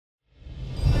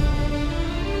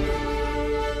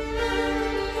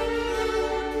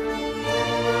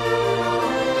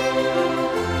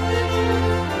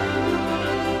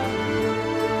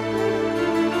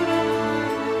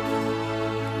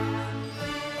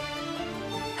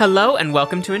Hello and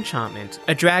welcome to Enchantment,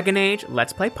 a Dragon Age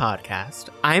Let's Play podcast.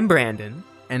 I'm Brandon.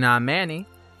 And I'm Manny.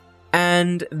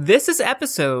 And this is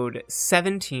episode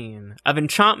 17 of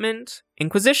Enchantment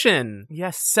Inquisition.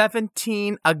 Yes,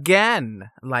 17 again.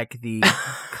 Like the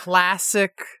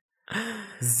classic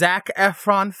Zac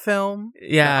Efron film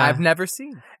that I've never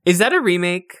seen. Is that a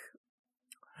remake?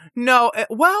 No,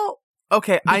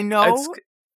 okay, I know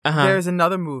There's there's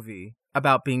another movie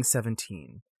about being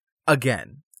 17.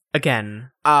 Again.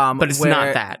 But it's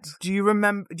not that. Do you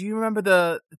remember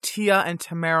the Tia and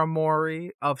Tamara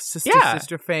Mori of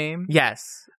Sister fame?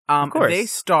 Yes. Of course. They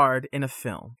starred in a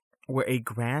film where a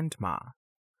grandma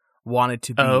wanted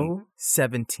to be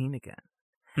 17 again.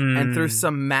 And through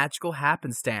some magical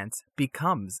happenstance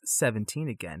becomes 17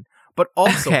 again, but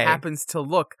also happens to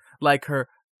look like her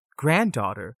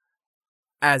granddaughter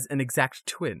as an exact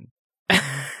twin.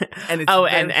 And it's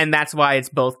and that's why it's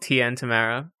both Tia and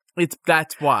Tamara.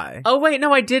 That's why. Oh wait,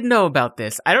 no, I did know about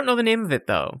this. I don't know the name of it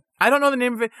though. I don't know the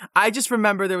name of it. I just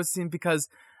remember there was a scene because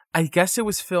I guess it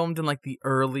was filmed in like the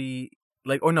late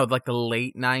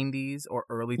 90s or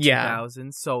early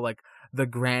 2000s. So like the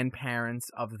grandparents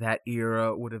of that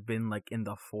era would have been like in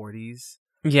the 40s.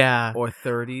 Yeah. Or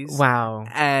 30s. Wow.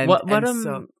 And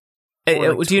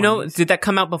do you know, did that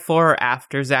come out before or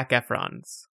after Zac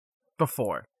Efron's?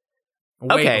 Before.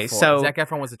 Way before. So Zac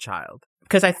Efron was a child.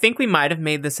 Because I think we might have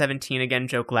made the 17 again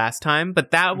joke last time,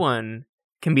 but that one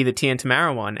can be the Tia and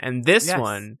Tamara one, and this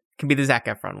one can be the Zac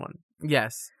Efron one.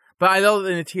 Yes. But I know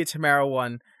in the Tia Tamara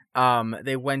one,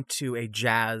 they went to a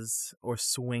jazz or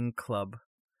swing club.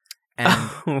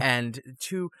 And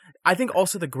I think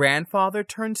also the grandfather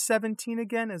turned 17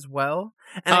 again as well.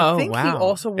 And I think he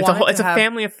also wanted it's a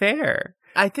family affair.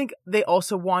 I think they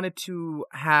also wanted to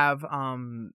have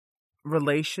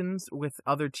relations with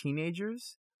other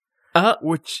teenagers.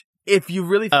 Which, if you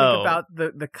really think about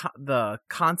the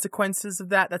consequences of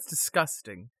that, that's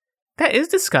disgusting. That is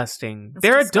disgusting.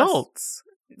 They're adults.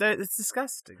 It's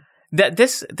disgusting.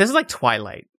 This is like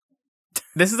Twilight.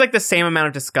 This is like the same amount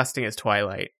of disgusting as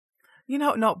Twilight. You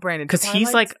know, no, Brandon. Because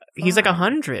he's like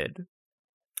 100.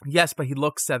 Yes, but he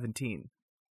looks 17.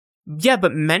 Yeah,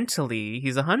 but mentally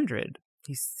he's 100.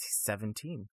 He's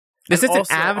 17. This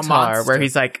isn't Avatar where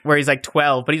he's like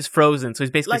 12, but he's frozen, so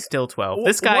he's basically still 12.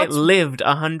 This guy lived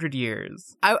 100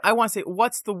 years. I want to say,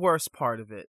 what's the worst part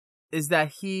of it? Is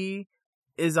that he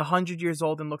is 100 years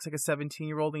old and looks like a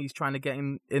 17-year-old and he's trying to get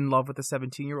in love with a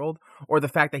 17-year-old? Or the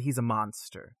fact that he's a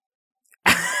monster?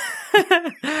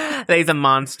 That he's a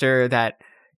monster that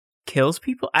kills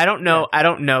people? I don't know. Yeah. I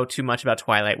don't know too much about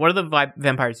Twilight. What do the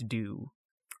vampires do?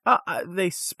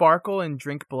 They sparkle and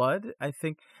drink blood. I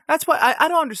think that's why I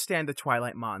don't understand the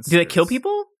Twilight monsters. Do they kill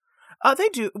people? They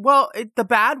do. Well, the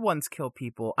bad ones kill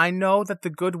people. I know that the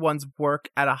good ones work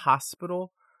at a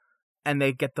hospital, and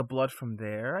they get the blood from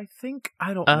there. I think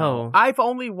I don't know. I've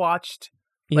only watched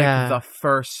the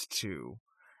first two.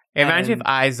 It reminds me of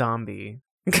iZombie.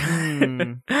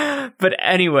 But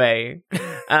anyway,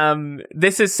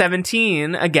 this is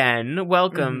 17 again.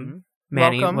 Welcome. Mm-hmm.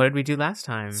 Manny, Welcome. What did we do last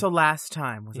time? So last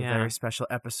time was a very special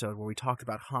episode where we talked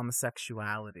about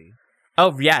homosexuality.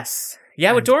 Oh, yes.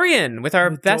 Yeah, with Dorian, with our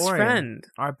best friend.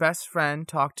 Our best friend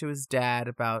talked to his dad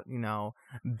about,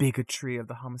 bigotry of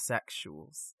the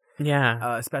homosexuals.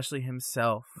 Yeah. Especially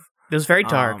himself. It was very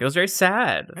dark. It was very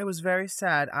sad. It was very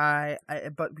sad.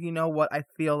 But you know what? I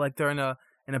feel like they're in a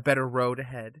better road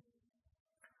ahead.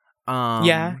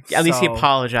 At least he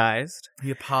apologized.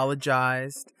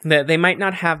 They might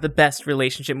not have the best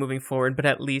relationship moving forward, but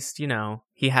at least,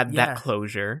 he had that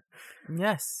closure.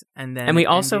 Yes. And we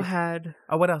also had...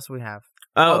 Oh, what else do we have?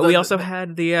 We also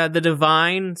had the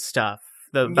divine stuff.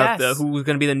 Who was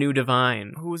going to be the new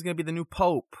divine. Who was going to be the new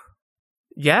pope.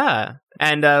 Yeah.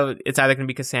 And it's either going to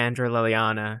be Cassandra or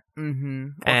Liliana. Mm-hmm.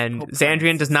 And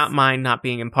Xandrian does not mind not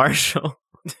being impartial.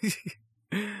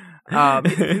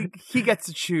 He gets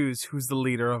to choose who's the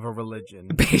leader of a religion,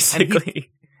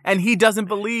 basically, and he doesn't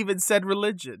believe in said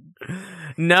religion.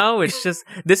 No, it's just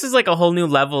this is like a whole new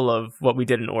level of what we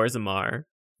did in Orzammar.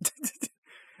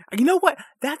 You know what?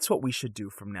 That's what we should do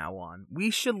from now on. We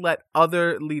should let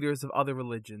other leaders of other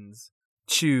religions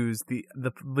choose the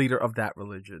leader of that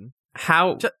religion.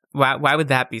 Why would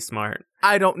that be smart?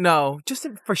 I don't know. Just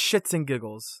for shits and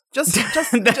giggles.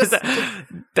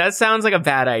 That sounds like a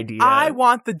bad idea. I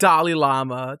want the Dalai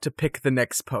Lama to pick the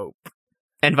next pope.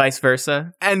 And vice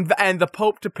versa. And the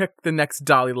pope to pick the next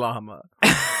Dalai Lama.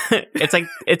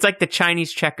 It's like the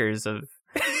Chinese checkers of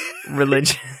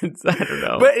religions. I don't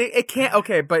know. But it can't.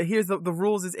 Okay, but here's the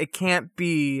rules: is it can't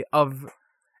be of.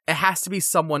 It has to be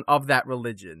someone of that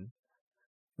religion.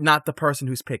 not the person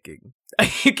who's picking.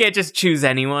 You can't just choose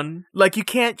anyone. Like, you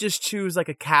can't just choose, like,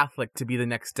 a Catholic to be the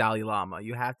next Dalai Lama.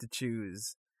 You have to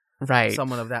choose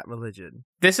someone of that religion.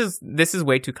 This is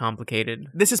way too complicated.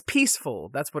 This is peaceful.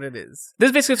 That's what it is. This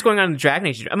is basically what's going on in Dragon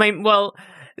Age. I mean, well,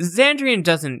 Xandrian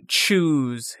doesn't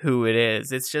choose who it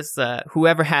is. It's just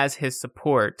whoever has his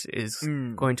support is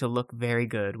going to look very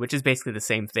good, which is basically the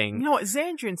same thing. You know what?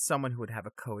 Xandrian's someone who would have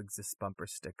a coexist bumper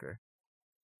sticker.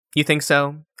 You think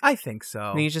so? I think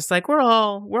so. And he's just like, we're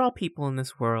all people in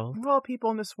this world. We're all people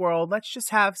in this world. Let's just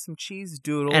have some cheese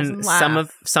doodles and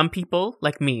laugh. Some people,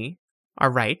 like me,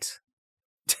 are right.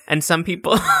 And some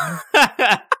people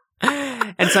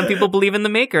believe in the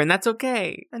Maker, and that's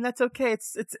okay. And that's okay.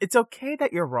 It's okay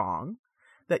that you're wrong.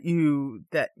 That you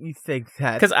think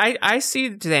that. Because I see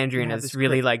Xandrian as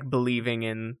really like believing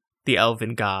in the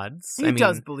elven gods. He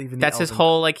does believe in the elven gods. That's his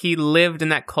whole, like, he lived in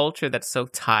that culture that's so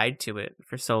tied to it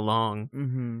for so long.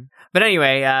 Mm-hmm. But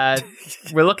anyway,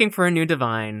 we're looking for a new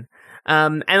divine.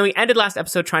 And we ended last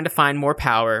episode trying to find more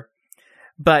power.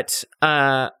 But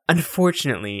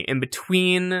unfortunately, in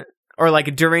between, or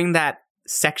like during that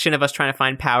section of us trying to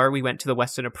find power, we went to the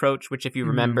Western Approach, which, if you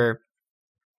remember,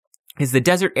 is the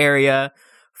desert area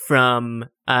from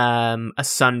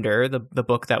Asunder, the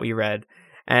book that we read.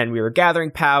 And we were gathering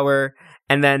power.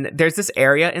 And then there's this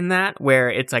area in that where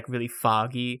it's like really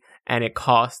foggy and it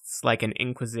costs like an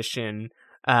Inquisition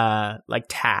like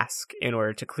task in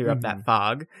order to clear up that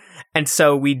fog. And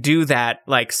so we do that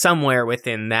like somewhere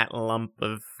within that lump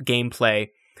of gameplay.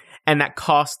 And that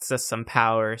costs us some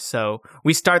power. So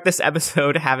we start this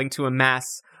episode having to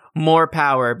amass more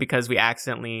power because we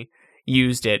accidentally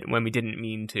used it when we didn't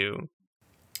mean to.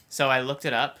 So I looked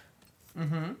it up.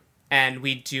 Mm-hmm. And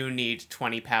we do need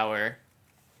 20 power.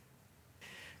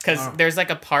 Because there's like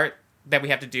a part that we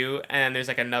have to do, and there's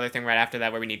like another thing right after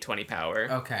that where we need 20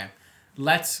 power. Okay.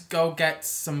 Let's go get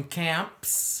some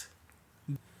camps.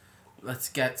 Let's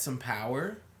get some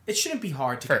power. It shouldn't be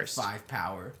hard to get 5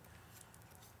 power.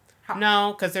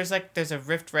 No, because there's a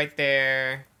rift right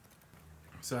there.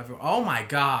 So oh my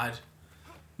god.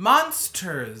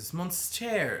 Monsters.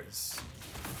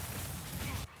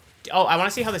 Oh, I want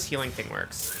to see how this healing thing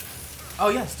works. Oh,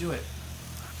 yes, do it.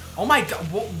 Oh my god,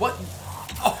 what?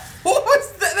 Oh, what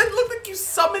was that? That looked like you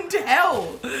summoned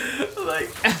hell.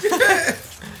 Like,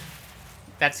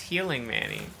 that's healing,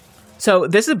 Manny. So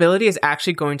this ability is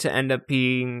actually going to end up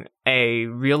being a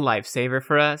real lifesaver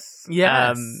for us.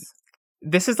 Yes.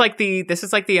 This is like the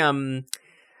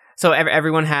so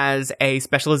everyone has a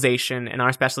specialization, and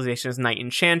our specialization is Knight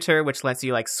Enchanter, which lets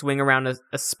you like swing around a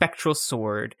spectral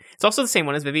sword. It's also the same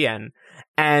one as Vivienne.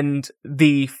 And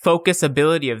the focus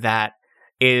ability of that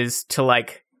is to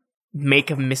like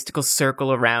make a mystical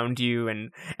circle around you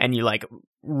and you like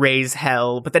raise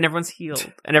hell, but then everyone's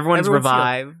healed and everyone's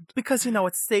revived. Healed. Because, you know,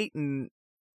 it's Satan.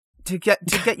 To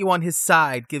get you on his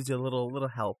side gives you a little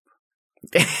help.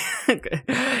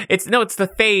 It's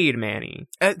the Fade, Manny.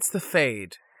 It's the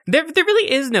Fade. There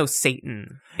really is no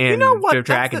Satan in the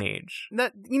Dragon Age.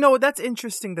 That's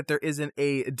interesting that there isn't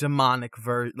a demonic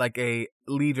like a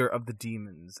leader of the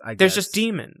demons. I guess there's just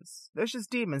demons.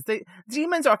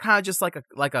 Demons are kind of just like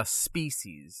a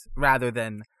species rather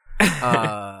than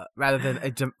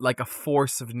like a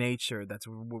force of nature that's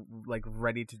like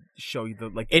ready to show you the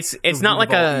like. It's not like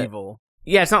evil.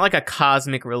 Yeah, it's not like a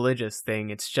cosmic religious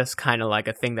thing. It's just kind of like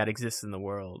a thing that exists in the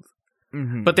world.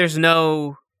 Mm-hmm. But there's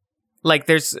no. Like,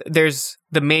 there's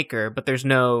the Maker, but there's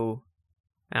no,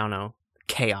 I don't know,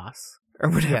 chaos or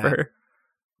whatever. Yeah.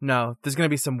 No, there's going to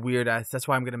be some weird ass. That's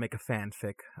why I'm going to make a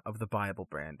fanfic of the Bible,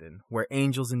 Brandon, where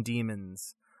angels and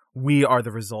demons, we are the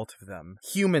result of them.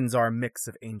 Humans are a mix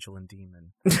of angel and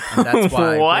demon. And that's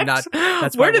why what?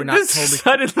 Where did this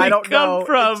suddenly come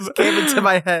from? It just came into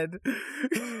my head.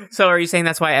 So are you saying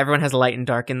that's why everyone has light and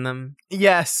dark in them?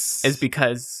 Yes. Is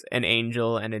because an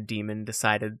angel and a demon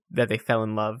decided that they fell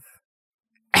in love?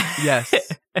 Yes.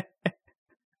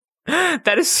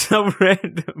 That is so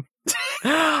random.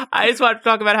 I just want to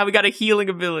talk about how we got a healing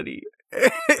ability.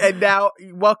 And now,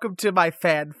 welcome to my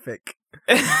fanfic.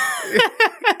 Yeah,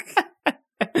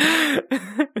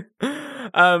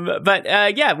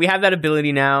 we have that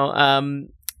ability now.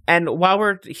 And while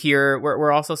we're here,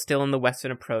 we're also still in the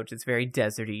Western Approach. It's very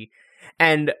deserty.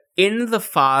 And in the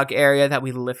fog area that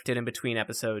we lifted in between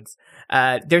episodes,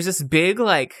 there's this big,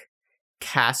 like,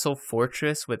 castle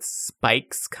fortress with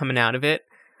spikes coming out of it,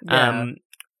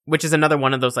 which is another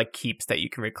one of those like keeps that you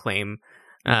can reclaim,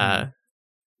 but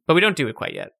we don't do it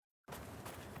quite yet.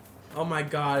 Oh my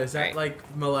god, is that like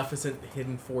Maleficent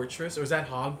Hidden Fortress, or is that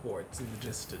Hogwarts in the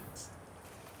distance?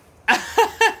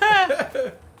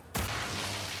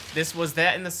 This was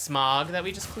that in the smog that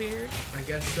we just cleared? I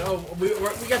guess so. We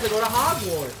got to go to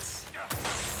Hogwarts.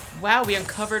 Wow, we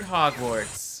uncovered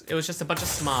Hogwarts. It was just a bunch of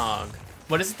smog.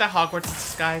 What is it that Hogwarts is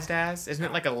disguised as? Isn't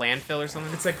it like a landfill or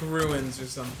something? It's like ruins or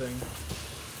something.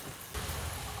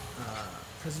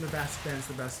 Prisoner of Azkaban's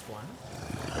the best one.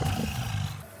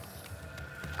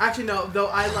 Actually, no. Though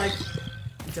I like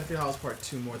Deathly Hallows Part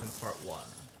 2 more than Part 1.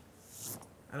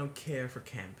 I don't care for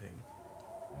camping.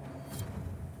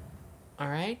 All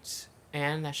right,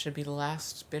 and that should be the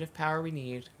last bit of power we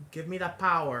need. Give me the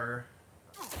power.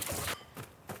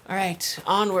 All right,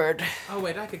 onward. Oh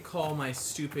wait, I could call my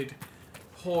stupid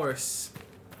horse.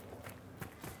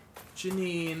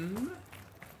 Janine,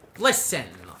 listen.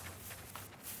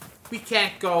 We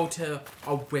can't go to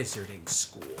a wizarding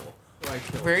school.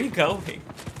 Where are you going?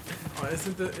 Oh,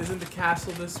 isn't the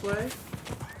castle this way?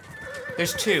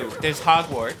 There's two. There's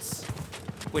Hogwarts,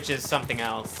 which is something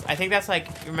else. I think that's like,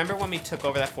 remember when we took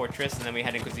over that fortress and then we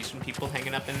had Inquisition people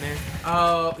hanging up in there?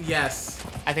 Oh, yes.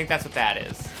 I think that's what that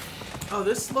is. Oh,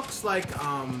 this looks like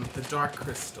the Dark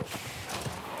Crystal.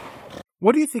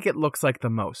 What do you think it looks like the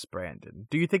most, Brandon?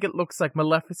 Do you think it looks like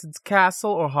Maleficent's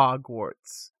castle or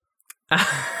Hogwarts?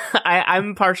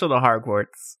 I'm partial to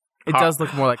Hogwarts. It does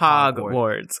look more like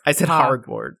Hogwarts. I said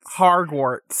Hogwarts.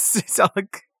 Hogwarts. It's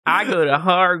like I go to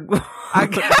Hogwarts.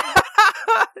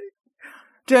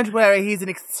 Don't worry, he's an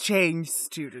exchange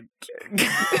student.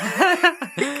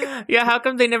 Yeah, how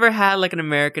come they never had like an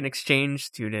American exchange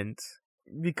student?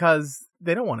 Because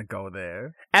they don't want to go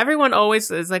there. Everyone always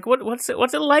is like, what's it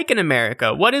like in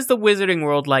America? What is the wizarding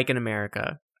world like in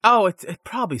America? Oh, it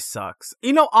probably sucks.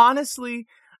 You know, honestly,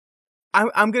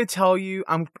 I'm gonna tell you,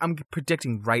 I'm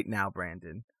predicting right now,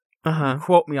 Brandon.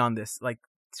 Quote me on this. Like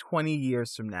 20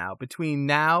 years from now, between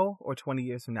now or 20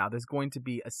 years from now, there's going to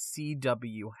be a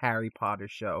CW Harry Potter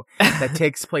show that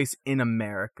takes place in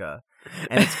America.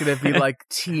 And it's going to be like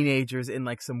teenagers in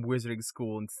like some wizarding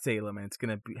school in Salem, and it's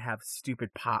going to have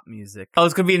stupid pop music. Oh,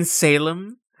 it's going to be in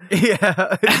Salem?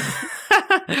 Yeah.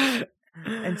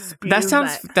 And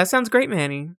that sounds great,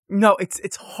 Manny. No,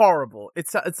 it's horrible.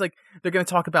 It's like they're going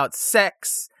to talk about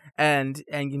sex and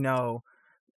you know,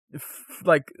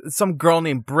 like some girl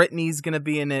named Brittany's going to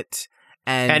be in it.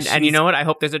 And you know what? I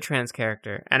hope there's a trans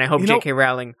character. And I hope J.K.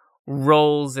 Rowling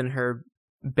rolls in her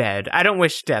bed. I don't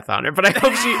wish death on her, but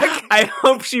I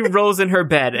hope she rolls in her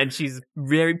bed and she's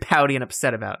very pouty and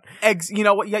upset about. You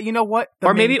know what? Yeah, you know what?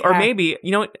 Or maybe,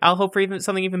 you know what? I'll hope for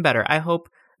something even better. I hope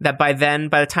that by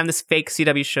the time this fake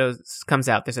CW show comes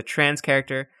out, there's a trans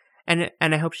character, and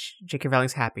I hope J.K.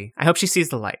 Rowling's happy. I hope she sees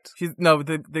the light.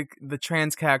 The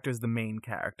trans character is the main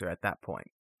character at that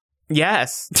point.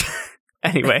 Yes.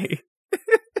 Anyway.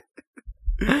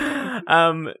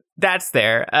 That's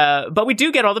there. But we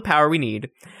do get all the power we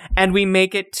need, and we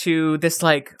make it to this,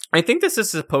 like, I think this is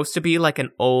supposed to be like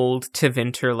an old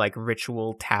Tevinter, like,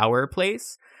 ritual tower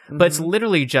place, but it's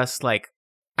literally just like,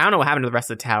 I don't know what happened to the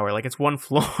rest of the tower. Like, it's one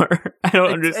floor. I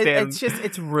don't understand.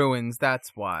 It's ruins.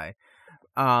 That's why.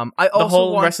 The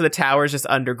whole rest of the tower is just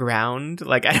underground.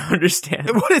 Like, I don't understand.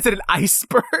 What is it, an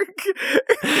iceberg?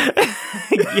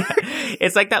 Yeah.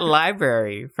 It's like that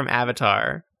library from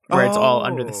Avatar, where it's all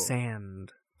under the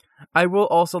sand. I will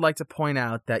also like to point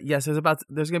out that, yes, there's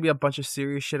going to be a bunch of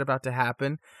serious shit about to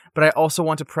happen, but I also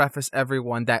want to preface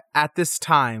everyone that at this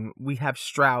time, we have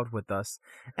Stroud with us,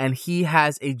 and he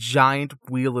has a giant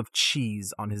wheel of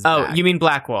cheese on his back. Oh, you mean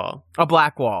Blackwall? Oh,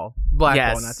 Blackwall.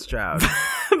 Yes. Not Stroud.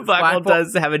 Blackwall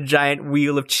does have a giant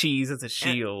wheel of cheese as a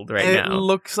shield now. It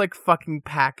looks like fucking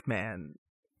Pac-Man.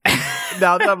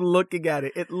 Now that I'm looking at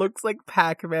it, it looks like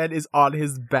Pac-Man is on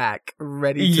his back,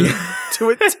 ready to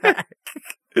attack.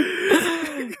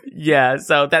 Yeah,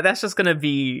 so that's just gonna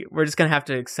be, we're just gonna have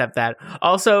to accept that.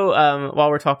 Also, while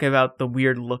we're talking about the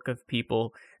weird look of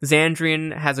people,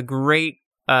 Xandrian has a great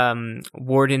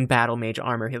Warden Battle Mage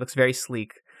armor. He looks very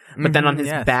sleek. But then on his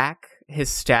back, his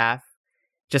staff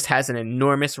just has an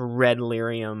enormous red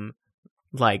lyrium,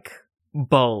 like,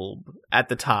 bulb at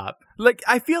the top. Like,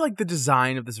 I feel like the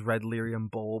design of this red lyrium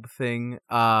bulb thing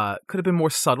could have been more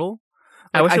subtle.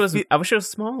 Like, I wish it was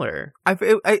smaller.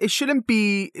 It shouldn't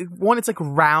be one. It's like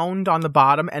round on the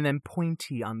bottom and then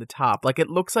pointy on the top. Like, it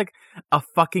looks like a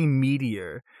fucking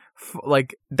meteor.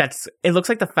 It looks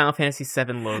like the Final Fantasy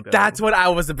VII logo. That's what I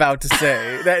was about to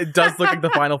say. That it does look like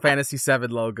the Final Fantasy VII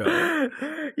logo.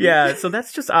 Yeah, so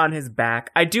that's just on his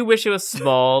back. I do wish it was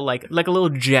small, like a little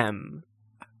gem.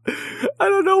 I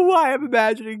don't know why I'm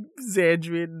imagining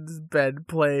Xandrian in his bed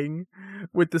playing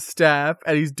with the staff,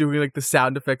 and he's doing like the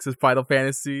sound effects of Final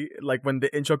Fantasy, like when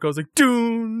the intro goes like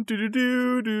doon doo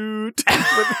doo doo doo,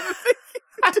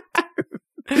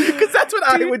 because that's what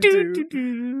I would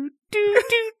do.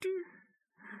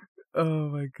 Oh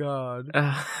my god.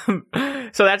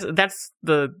 So that's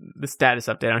the status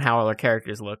update on how all our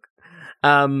characters look.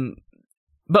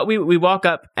 But we walk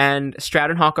up and Stroud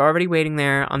and Hawk are already waiting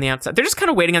there on the outside. They're just kind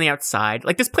of waiting on the outside.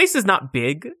 Like, this place is not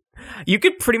big. You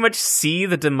could pretty much see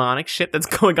the demonic shit that's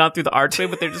going on through the archway,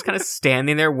 but they're just kind of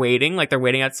standing there waiting, like they're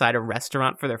waiting outside a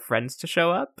restaurant for their friends to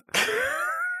show up.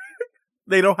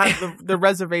 They don't have the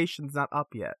reservation's not up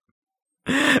yet.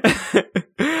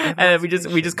 And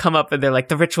we just come up and they're like,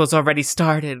 the ritual's already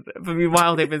started. But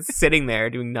meanwhile, they've been sitting there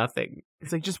doing nothing.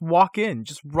 It's like, just walk in,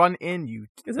 just run in, you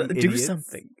do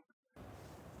something.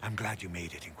 I'm glad you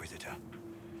made it, Inquisitor.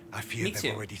 I fear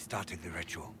they've already started the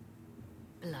ritual.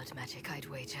 Blood magic, I'd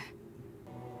wager.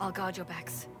 I'll guard your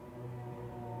backs.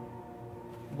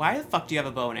 Why the fuck do you have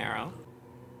a bow and arrow?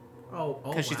 Oh,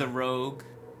 because she's a rogue.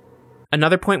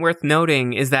 Another point worth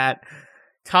noting is that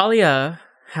Talia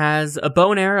has a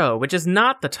bow and arrow, which is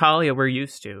not the Talia we're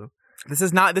used to. This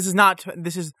is,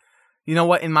 you know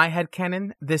what, in my head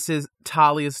canon, this is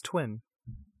Talia's twin.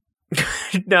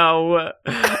 No,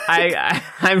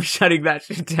 I'm shutting that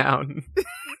shit down.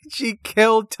 She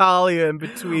killed Talia in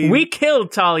between. We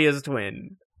killed Talia's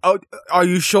twin. Oh, are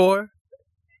you sure?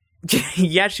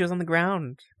 Yeah, she was on the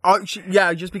ground.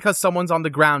 Yeah, just because someone's on the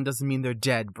ground doesn't mean they're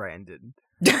dead, Brandon.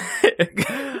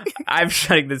 I'm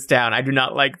shutting this down. I do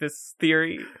not like this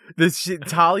theory.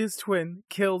 Talia's twin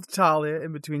killed Talia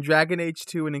in between Dragon Age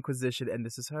 2 and Inquisition, and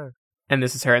this is her. And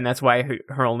that's why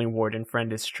her only warden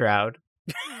friend is Stroud.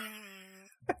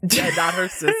 Yeah, not her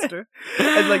sister.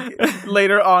 And like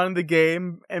later on in the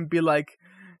game, and be like,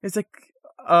 it's like,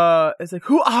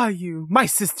 who are you? My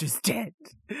sister's dead.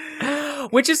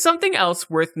 Which is something else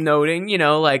worth noting. You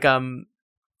know, like in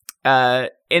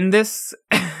this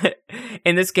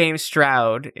in this game,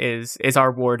 Stroud is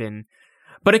our warden,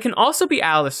 but it can also be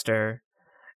Alistair,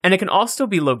 and it can also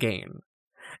be Loghain.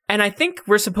 And I think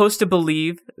we're supposed to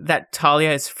believe that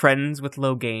Talia is friends with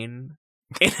Loghain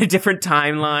in a different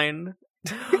timeline.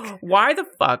 Why the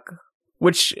fuck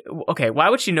would she... Okay, why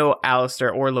would she know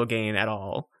Alistair or Loghain at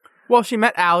all? Well, she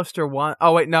met Alistair once.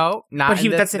 Oh, wait, no. Not in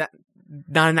that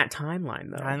timeline,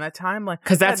 though. Not in that timeline.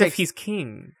 Because that's if he's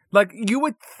king. Like, you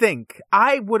would think...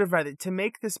 I would have rather... To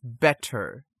make this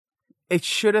better, it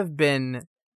should have been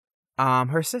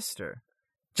her sister.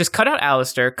 Just cut out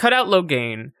Alistair, cut out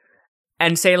Loghain,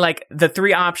 and say, like, the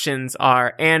three options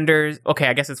are Anders... Okay,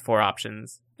 I guess it's 4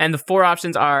 options. And the 4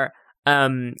 options are...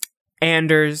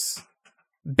 Anders,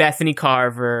 Bethany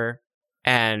Carver,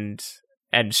 and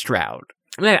Stroud.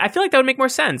 I feel like that would make more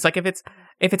sense. Like if it's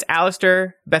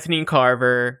Alistair, Bethany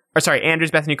Carver, or sorry,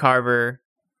 Anders, Bethany Carver,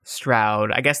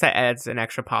 Stroud. I guess that adds an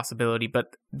extra possibility,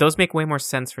 but those make way more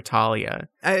sense for Talia.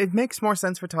 It makes more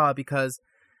sense for Talia because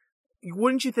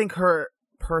wouldn't you think her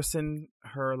person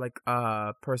for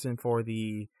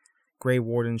the Grey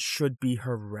Warden should be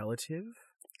her relative?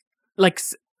 Like.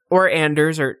 Or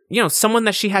Anders, or, you know, someone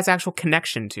that she has actual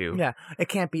connection to. Yeah, it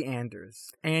can't be Anders.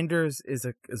 Anders is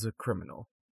a criminal.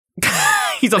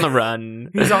 He's on the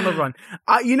run. He's on the run.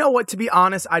 You know what? To be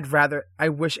honest, I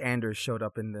wish Anders showed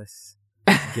up in this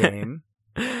game.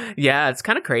 Yeah, it's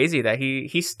kind of crazy that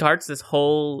he starts this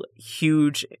whole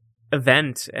huge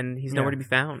event and he's nowhere to be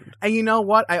found. And you know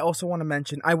what? I also want to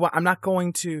mention, I'm not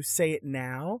going to say it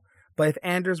now, but if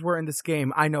Anders were in this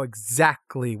game, I know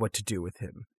exactly what to do with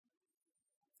him.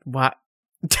 What?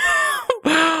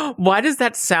 Why does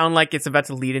that sound like it's about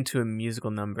to lead into a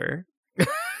musical number?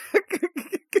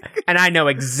 And I know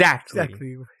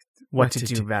exactly what to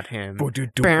do about him.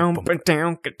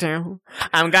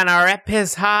 I'm gonna rip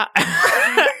his heart.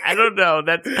 I don't know.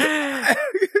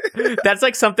 That's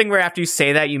like something where after you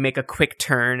say that, you make a quick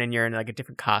turn and you're in like a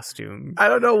different costume. I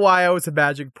don't know why I was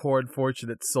imagining Poor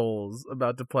Unfortunate Souls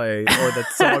about to play, or that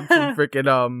song from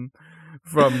freaking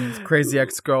from Crazy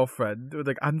Ex-Girlfriend.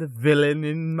 Like, I'm the villain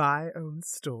in my own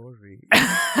story.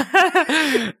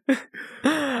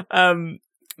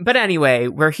 But anyway,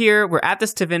 we're here. We're at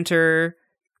this Tevinter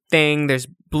thing. There's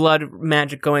blood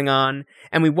magic going on.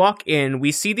 And we walk in.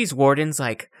 We see these wardens,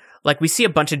 like we see a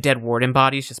bunch of dead warden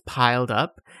bodies just piled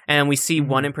up. And we see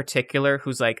one in particular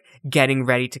who's, like, getting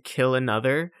ready to kill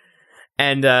another.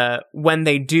 And when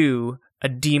they do, a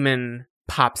demon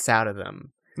pops out of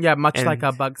them. Yeah, much like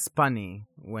a Bugs Bunny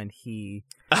when he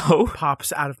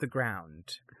pops out of the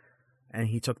ground. And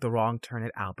he took the wrong turn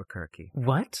at Albuquerque.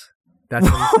 What?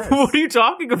 That's what he says. What are you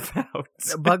talking about?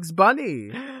 Bugs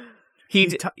Bunny.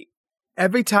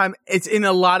 Every time, it's in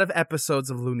a lot of episodes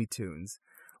of Looney Tunes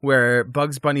where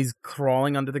Bugs Bunny's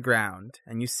crawling under the ground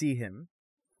and you see him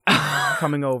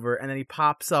coming over and then he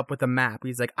pops up with a map.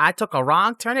 He's like, I took a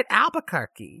wrong turn at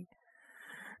Albuquerque.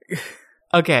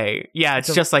 Okay, yeah,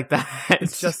 it's just like that.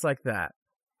 It's just like that.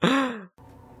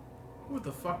 Who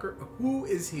the fucker? Who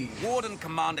is he? Warden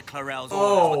Commander Clarel's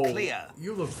orders were clear.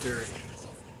 You look dirty.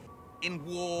 In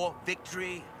war,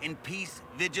 victory. In peace,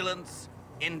 vigilance.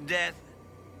 In death,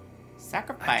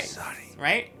 sacrifice. I'm sorry.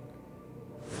 Right?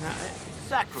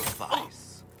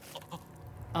 Sacrifice.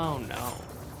 Oh no.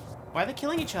 Why are they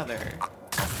killing each other?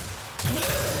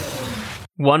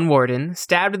 One warden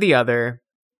stabbed the other.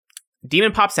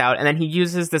 Demon pops out, and then he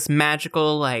uses this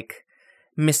magical, like,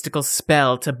 mystical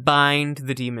spell to bind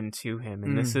the demon to him.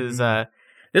 And this is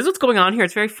what's going on here.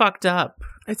 It's very fucked up.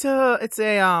 Who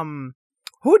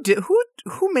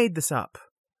made this up?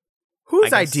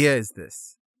 Whose idea is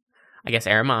this? I guess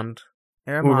Aramond.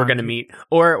 Who we're gonna meet.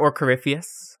 Or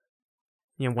Corypheus.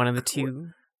 You know, one of the two.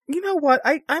 You know what?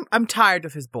 I'm tired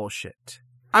of his bullshit.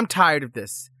 I'm tired of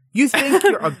this. You think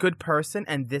you're a good person,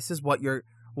 and this is what you're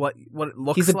what it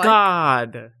looks like? He's a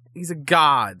god. He's a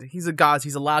god. He's a god.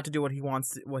 He's allowed to do what he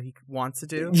wants to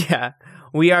do. Yeah.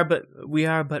 We are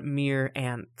but mere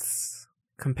ants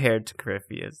compared to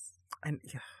Corypheus. And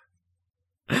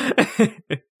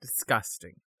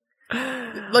disgusting.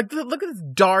 Like, look at this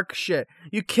dark shit.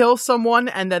 You kill someone,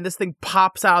 and then this thing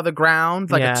pops out of the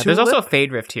ground like a tulip. There's also a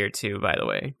Fade Rift here, too, by the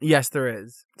way. Yes, there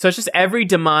is. So it's just every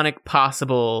demonic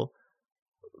possible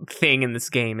thing in this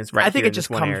game is right here. I think it just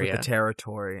comes area. with the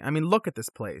territory. I mean, look at this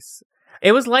place.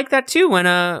 It was like that, too,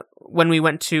 when we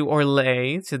went to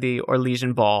Orlais, to the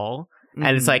Orlesian Ball.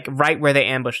 And it's like right where they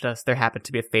ambushed us, there happened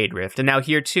to be a Fade Rift. And now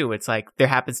here, too, it's like there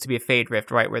happens to be a Fade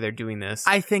Rift right where they're doing this.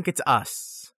 I think it's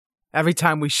us. Every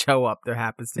time we show up, there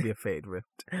happens to be a Fade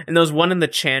Rift. And there was one in the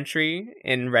Chantry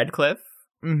in Redcliffe.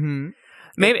 Mm-hmm.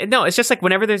 Maybe no, it's just like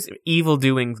whenever there's evil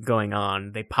doings going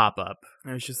on, they pop up.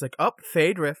 And it's just like,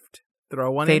 Fade Rift.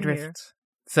 Throw one Fade in Rift. here.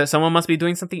 So someone must be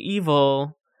doing something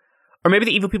evil. Or maybe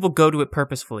the evil people go to it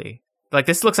purposefully. Like,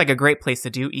 this looks like a great place to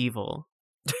do evil.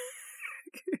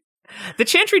 The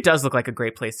Chantry does look like a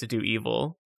great place to do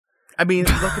evil. I mean,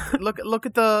 look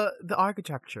at the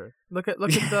architecture. Look at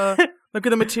the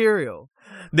material.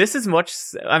 This is much.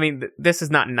 I mean, this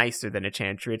is not nicer than a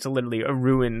Chantry. It's literally a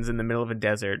ruins in the middle of a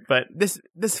desert. But this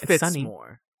fits sunny.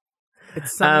 more.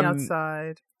 It's sunny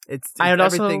outside.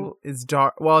 Everything is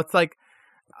dark. Well, it's like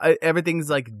everything's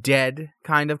like dead,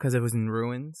 kind of, because it was in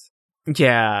ruins.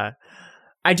 Yeah.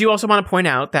 I do also want to point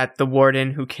out that the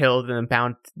warden who killed and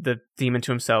bound the demon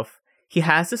to himself, he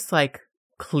has this, like,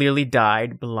 clearly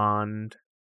dyed blonde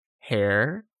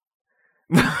hair.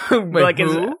 Wait, like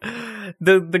who?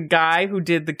 The guy who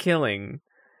did the killing.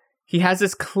 He has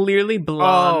this clearly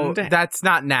blonde... Oh, that's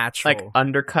not natural. Like,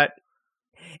 undercut.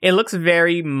 It looks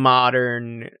very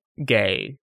modern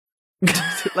gay.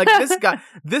 Like,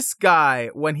 this guy,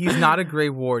 when he's not a Grey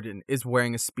Warden, is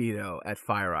wearing a Speedo at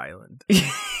Fire Island.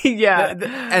 Yeah.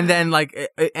 And then, like...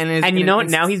 And you know what?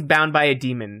 Now he's bound by a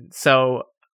demon. So...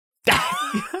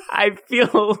 I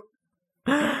feel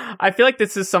like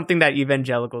this is something that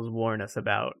evangelicals warn us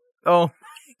about. Oh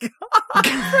my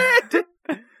god.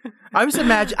 I just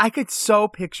imagine, I could so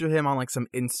picture him on like some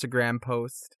Instagram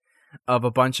post of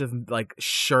a bunch of like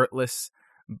shirtless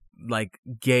like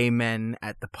gay men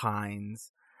at the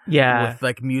Pines. Yeah. With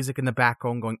like music in the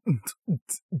background going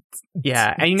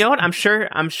Yeah. And you know what? I'm sure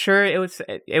it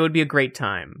would be a great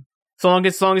time. So long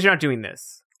as you're not doing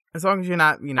this. As long as you're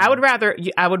not, you know. I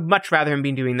would much rather him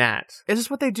be doing that. Is this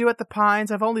what they do at the Pines?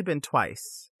 I've only been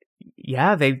twice.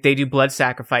 Yeah, they do blood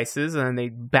sacrifices and then they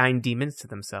bind demons to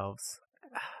themselves.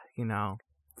 You know,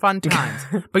 fun times.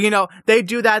 But you know, they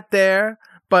do that there.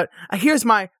 But here's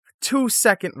my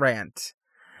 2-second rant.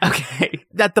 Okay.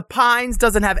 That the Pines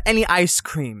doesn't have any ice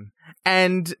cream.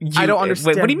 And I don't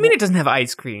understand. Wait, what do you mean it doesn't have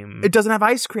ice cream? It doesn't have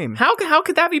ice cream. How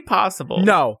could that be possible?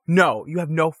 No, you have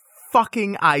no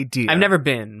fucking idea. I've never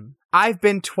been. I've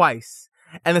been twice.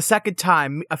 And the second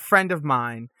time, a friend of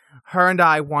mine, her and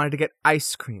I wanted to get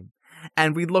ice cream.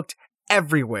 And we looked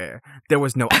everywhere. There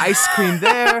was no ice cream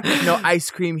there, no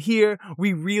ice cream here.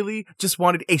 We really just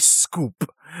wanted a scoop.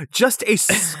 Just a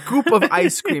scoop of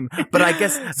ice cream. But I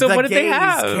guess so the what did gays they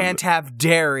have? Can't have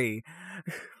dairy.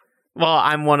 Well,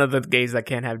 I'm one of the gays that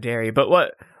can't have dairy. But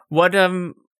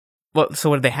so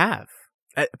what did they have?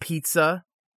 Pizza.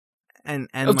 And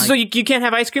like, so you can't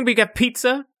have ice cream, but you can have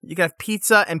pizza? You can have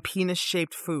pizza and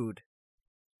penis-shaped food.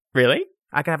 Really?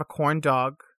 I can have a corn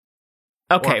dog.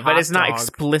 Okay, but it's not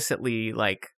explicitly,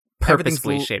 like,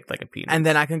 purposefully shaped like a penis. And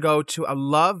then I can go to a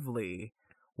lovely,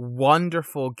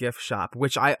 wonderful gift shop,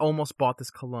 which I almost bought this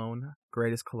cologne.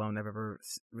 Greatest cologne I've ever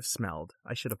smelled.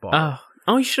 I should have bought it.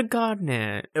 Oh, you should have gotten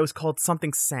it. It was called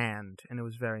something sand, and it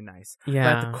was very nice. Yeah,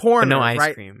 but at the corner, but no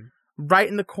ice cream. Right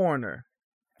in the corner.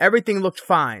 Everything looked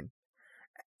fine.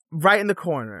 right in the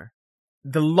corner,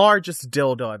 the largest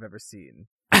dildo I've ever seen.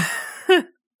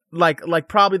 like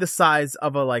probably the size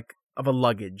of a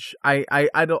luggage.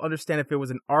 I don't understand if it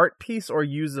was an art piece or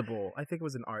usable. I think it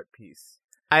was an art piece.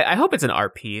 I hope it's an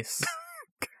art piece.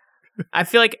 I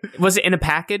feel like, was it in a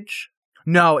package?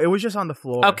 No, it was just on the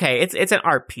floor. Okay, it's an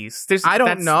art piece. I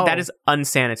don't know. That is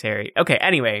unsanitary. Okay,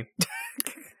 anyway.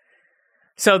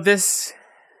 So this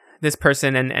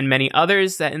person and many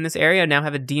others that in this area now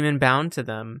have a demon bound to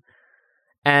them.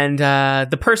 And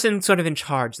the person sort of in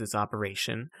charge of this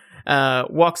operation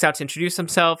walks out to introduce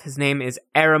himself. His name is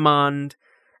Aramond,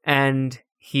 and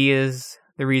he is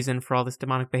the reason for all this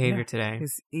demonic behavior today.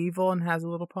 He's evil and has a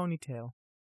little ponytail.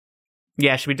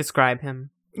 Yeah, should we describe him?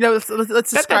 No, let's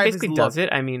describe that basically his does look.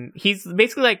 it. I mean, he's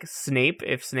basically like Snape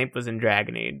if Snape was in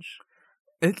Dragon Age.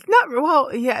 It's not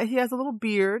well. Yeah, he has a little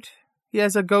beard. He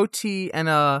has a goatee and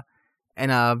a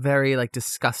very like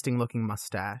disgusting looking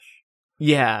mustache.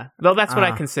 Yeah, well, that's what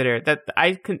I consider.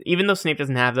 Even though Snape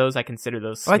doesn't have those, I consider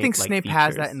those. I think Snape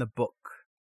has that in the book.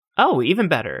 Oh, even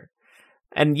better.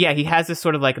 And yeah, he has this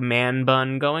sort of like man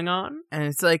bun going on, and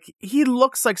it's like he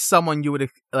looks like someone you would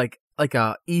like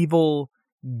a evil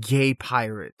gay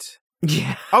pirate.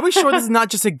 Yeah. Are we sure this is not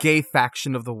just a gay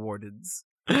faction of the Wardens?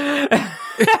 I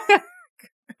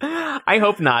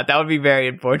hope not. That would be very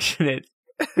unfortunate.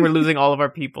 We're losing all of our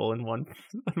people in one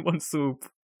swoop.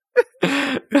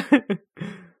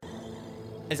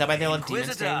 Is that why they all have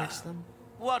demons standing next to them?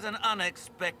 What an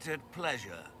unexpected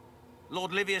pleasure.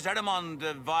 Lord Livius Aramond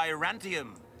of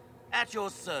Virantium, at your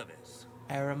service.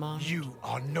 Aramond? You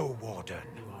are no warden.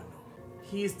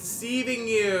 He's deceiving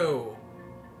you.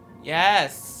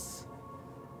 Yes.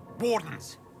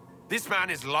 Wardens, this man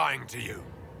is lying to you.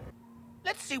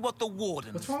 Let's see what the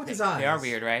wardens What's wrong with think. his eyes? They are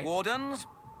weird, right? Wardens,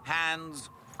 hands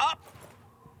up.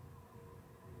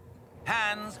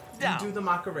 Hands down. Do the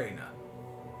Macarena.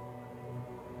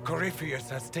 Corypheus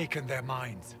has taken their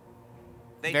minds.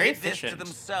 They Very did this to efficient.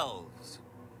 themselves.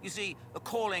 You see, the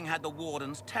calling had the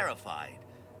wardens terrified.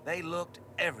 They looked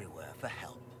everywhere for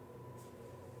help.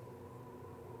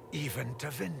 Even to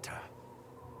Vinter.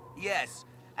 Yes,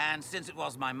 and since it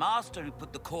was my master who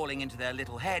put the calling into their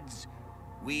little heads,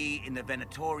 we in the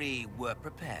Venatori were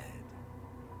prepared.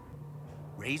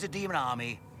 Raise a demon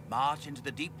army, march into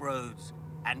the deep roads,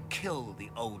 and kill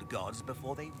the old gods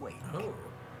before they wake. Oh.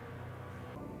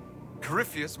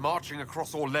 Corypheus marching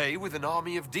across Orlais with an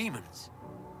army of demons.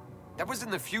 That was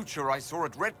in the future I saw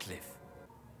at Redcliffe.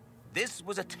 This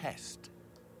was a test.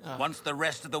 Once the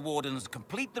rest of the wardens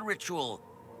complete the ritual,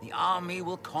 the army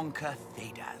will conquer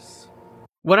Thedas.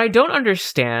 What I don't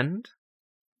understand,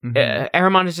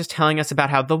 Aramond is just telling us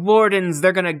about how the wardens,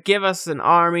 they're going to give us an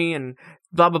army and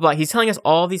blah, blah, blah. He's telling us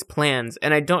all these plans,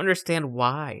 and I don't understand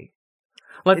why.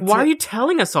 Like, why are you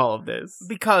telling us all of this?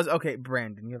 Because, okay,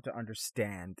 Brandon, you have to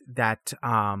understand that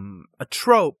a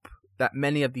trope that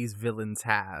many of these villains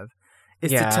have is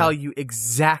to tell you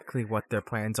exactly what their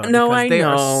plans are. No, because I they know.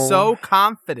 are so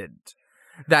confident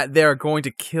that they're going to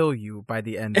kill you by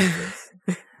the end of this.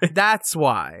 That's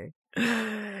why.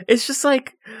 It's just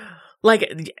like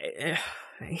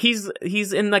he's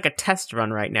in like a test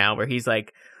run right now where he's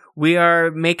like, we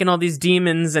are making all these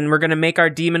demons and we're going to make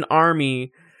our demon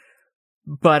army.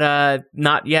 But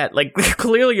not yet. Like,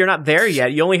 clearly you're not there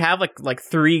yet. You only have like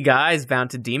 3 guys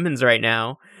bound to demons right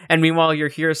now. And meanwhile you're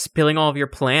here spilling all of your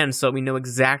plans so we know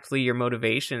exactly your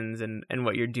motivations and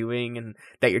what you're doing and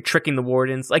that you're tricking the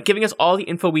wardens. Like, giving us all the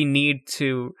info we need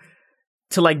to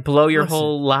like blow your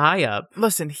whole lie up.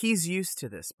 Listen, he's used to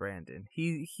this, Brandon.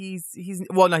 He's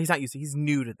well, no, he's not used to it. He's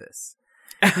new to this.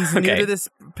 He's new to this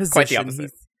position. Quite the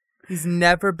opposite. He's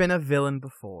never been a villain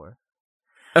before.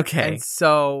 Okay. And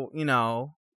so,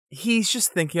 he's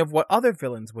just thinking of what other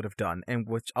villains would have done, and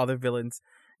which other villains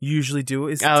usually do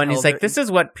is and he's like, this is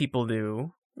what people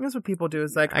do. That's what people do.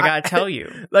 Is like, I gotta tell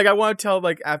you. Like, I want to tell,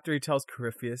 like, after he tells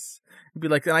Corypheus, he'd be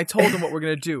like, and I told him what we're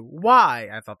going to do. Why?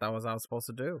 I thought that was what I was supposed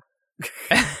to do.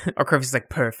 Or Corypheus is like,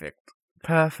 perfect.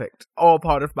 Perfect. All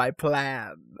part of my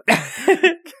plan.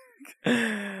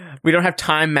 We don't have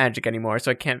time magic anymore,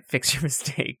 so I can't fix your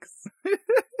mistakes.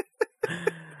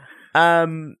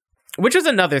 Which was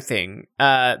another thing,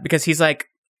 because he's like,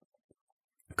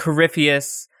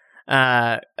 Corypheus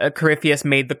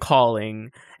made the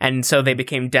calling, and so they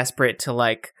became desperate to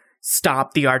like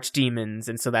stop the archdemons,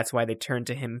 and so that's why they turned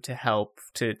to him to help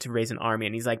to raise an army.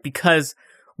 And he's like, because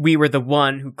we were the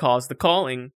one who caused the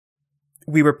calling,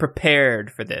 we were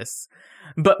prepared for this.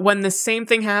 But when the same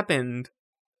thing happened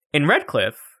in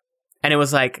Redcliffe, and it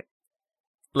was like,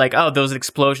 oh, there was an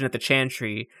explosion at the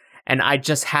Chantry, and I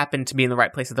just happened to be in the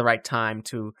right place at the right time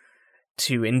to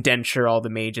indenture all the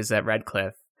mages at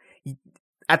Redcliffe.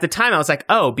 at the time I was like,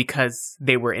 oh, because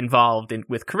they were involved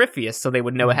with Corypheus, so they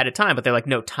would know ahead of time. But they're like,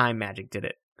 no, time magic did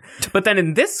it. But then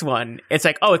in this one, it's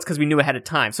like, oh, it's because we knew ahead of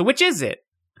time. So which is it?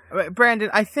 Brandon,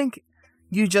 I think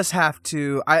you just have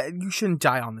to. You shouldn't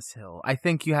die on this hill. I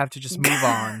think you have to just move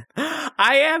on.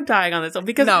 I am dying on this hill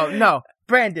because no,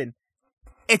 Brandon.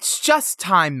 It's just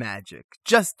time magic.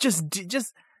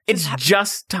 It's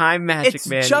just time magic,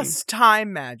 man. It's just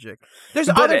time magic. There's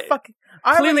other fucking.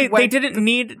 Clearly, they didn't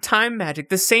need time magic.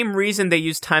 The same reason they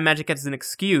used time magic as an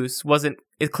excuse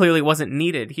clearly wasn't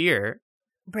needed here.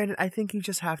 Brandon, I think you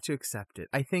just have to accept it.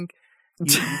 I think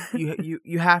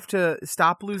you have to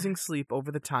stop losing sleep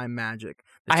over the time magic.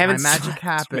 The time magic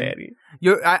happened.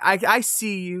 I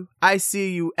see you. I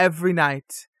see you every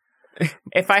night.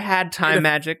 If I had time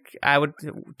magic, I would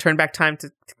turn back time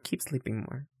to keep sleeping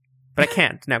more. But I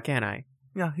can't. Now can I?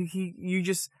 No, you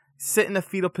just sit in a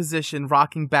fetal position,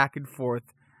 rocking back and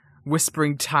forth,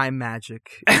 whispering time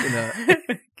magic.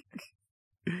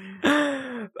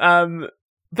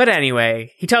 But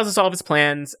anyway, he tells us all of his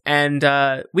plans, and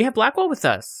we have Blackwell with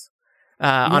us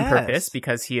on purpose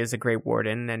because he is a Grey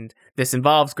Warden, and this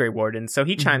involves Grey Warden. So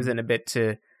he chimes in a bit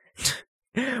to,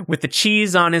 with the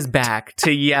cheese on his back,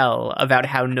 to yell about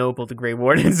how noble the Grey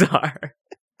Wardens are.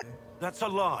 That's a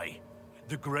lie.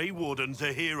 The Grey Wardens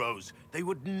are heroes. They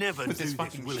would never do this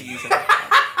willingly.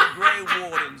 The Grey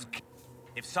Wardens.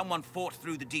 If someone fought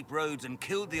through the deep roads and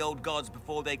killed the old gods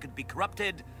before they could be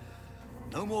corrupted,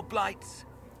 no more blights.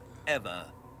 Ever.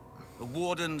 The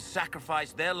Wardens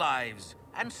sacrificed their lives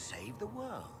and saved the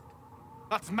world.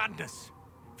 That's madness.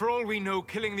 For all we know,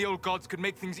 killing the old gods could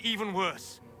make things even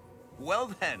worse.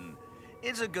 Well then,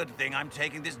 it's a good thing I'm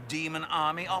taking this demon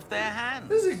army off their hands.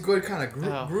 This is a good kind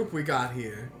of group we got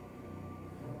here.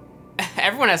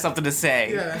 Everyone has something to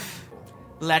say. Yeah.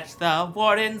 Let the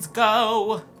Wardens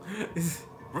go.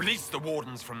 Release the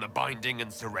Wardens from the binding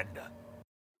and surrender.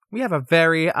 We have a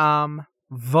very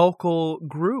vocal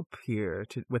group here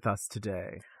with us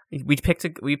today. We picked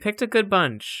a good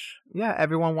bunch. Yeah,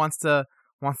 everyone wants to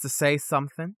say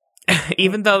something.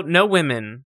 Even though no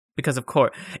women, because of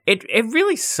course. It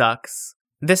really sucks.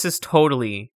 This is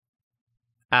totally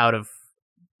out of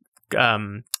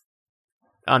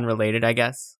unrelated, I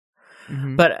guess.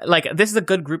 Mm-hmm. But like, this is a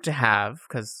good group to have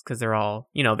because they're all,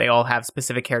 they all have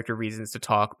specific character reasons to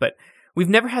talk, but we've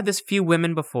never had this few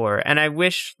women before, and I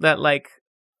wish that like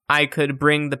I could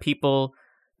bring the people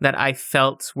that I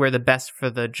felt were the best for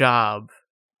the job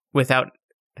without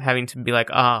having to be like,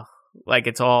 like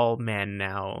it's all men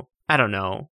now. I don't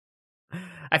know.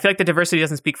 I feel like the diversity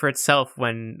doesn't speak for itself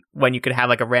when you could have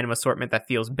like a random assortment that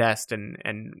feels best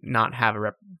and not have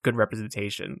a good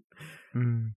representation.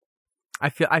 Mm. I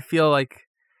feel like,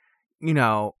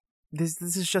 this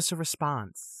is just a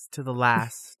response to the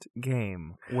last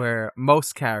game where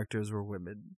most characters were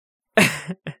women.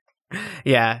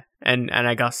 Yeah, and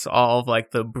I guess all of like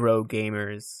the bro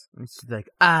gamers. It's like,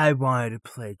 I wanted to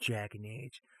play Dragon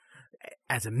Age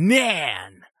as a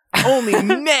man. Only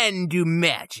men do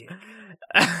magic.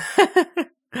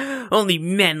 Only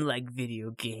men like video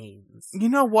games. You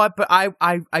know what? But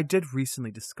I did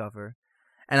recently discover,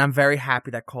 and I'm very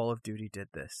happy that Call of Duty did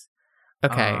this.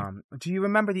 Okay. Do you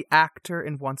remember the actor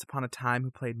in Once Upon a Time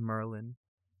who played Merlin?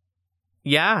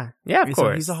 Yeah, of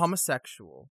course. He's a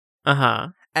homosexual. Uh-huh.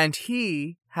 And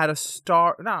he had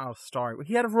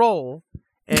he had a role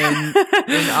in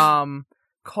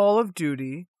Call of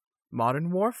Duty Modern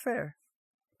Warfare.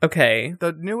 Okay.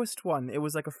 The newest one. It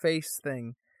was like a face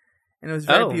thing. And it was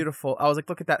very beautiful. I was like,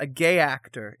 look at that. A gay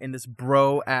actor in this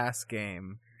bro-ass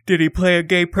game. Did he play a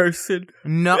gay person?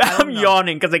 No, I'm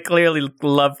yawning because I clearly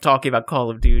love talking about Call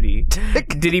of Duty.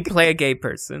 Did he play a gay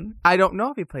person? I don't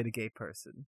know if he played a gay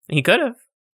person. He could have.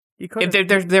 He could have.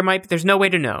 There's no way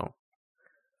to know.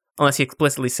 Unless he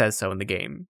explicitly says so in the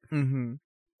game. Mm-hmm.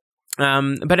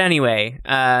 But anyway,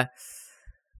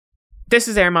 this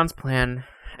is Ahriman's plan.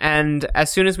 And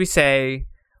as soon as we say,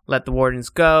 let the Wardens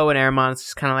go, and Ahriman's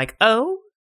just kind of like, oh.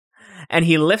 And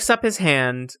he lifts up his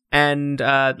hand, and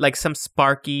like some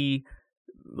sparky,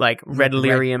 like red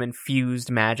lyrium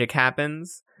infused magic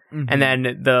happens. Mm-hmm. And then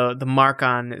the mark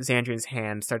on Xandrian's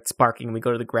hand starts sparking, and we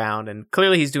go to the ground, and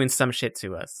clearly he's doing some shit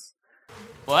to us.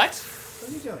 What? What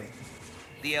are you doing?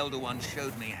 The Elder One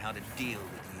showed me how to deal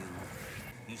with you.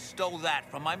 You stole that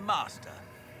from my master.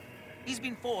 He's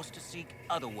been forced to seek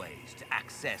other ways to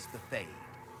access the Fade.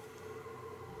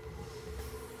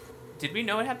 Did we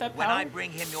know it had that power? When I bring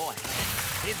him your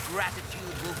head, his gratitude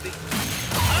will be...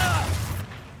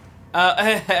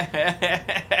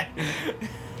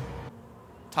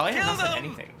 Talia hasn't said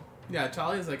anything. Yeah,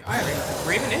 Talia's like, I already...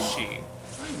 Where even is she? I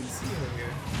don't even see her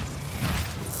here.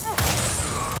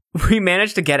 we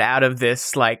managed to get out of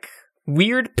this, like,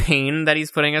 weird pain that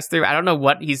he's putting us through. I don't know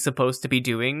what he's supposed to be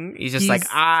doing. He's just like,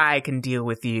 I can deal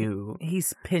with you.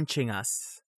 He's pinching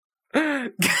us.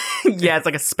 Yeah, it's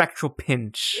like a spectral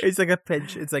pinch. It's like a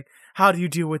pinch. It's like, how do you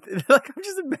deal with it? Like, I'm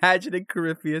just imagining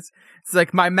Corypheus. It's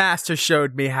like, my master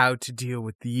showed me how to deal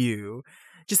with you.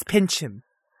 Just pinch him.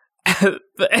 Just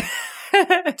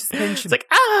pinch him. It's like,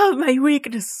 oh, my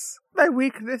weakness. My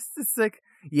weakness. It's like,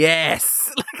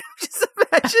 yes. Like, I'm just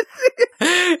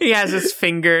imagining. He has his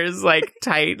fingers, like,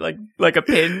 tight, like a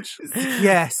pinch.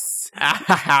 Yes.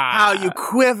 How you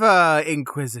quiver,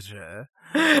 Inquisitor.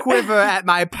 Quiver at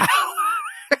my power.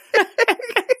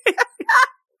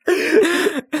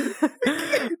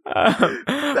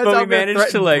 But we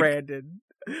managed to, like, Brandon.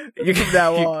 From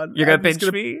now on, you're gonna pinch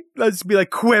me? Let's just be like,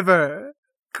 quiver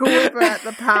at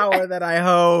the power that I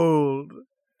hold.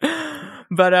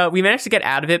 But we managed to get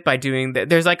out of it by doing that.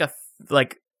 There's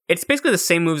it's basically the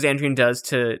same moves Andrian does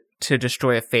to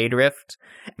destroy a Fade Rift,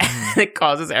 and it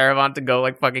causes Erebon to go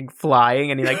like fucking flying,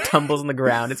 and he like tumbles on the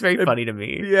ground. It's very funny to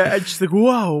me. Yeah, and she's like,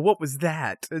 "Whoa, what was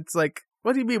that?" It's like,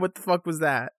 "What do you mean? What the fuck was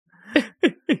that?"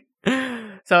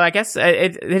 So I guess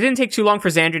it didn't take too long for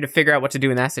Xandrian to figure out what to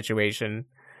do in that situation.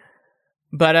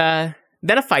 But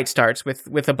then a fight starts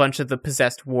with a bunch of the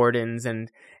possessed wardens and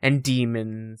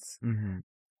demons. Mm-hmm.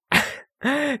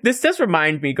 This does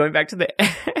remind me, going back to the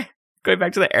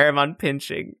Erebon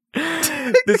pinching.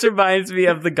 This reminds me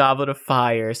of the Goblet of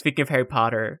Fire. Speaking of Harry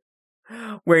Potter,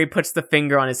 where he puts the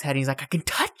finger on his head and he's like, "I can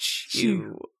touch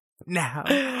you now."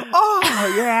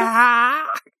 Oh yeah.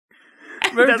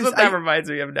 That's what that reminds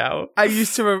me of now. I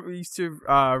used to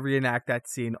reenact that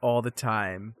scene all the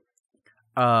time.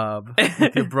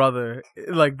 With your brother,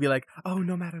 like, be like, "Oh,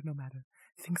 no matter,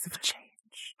 things have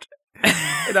changed,"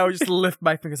 and I would just lift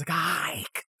my fingers like, "I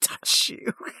can touch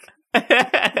you."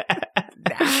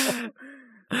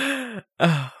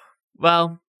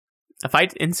 Well, a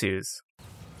fight ensues.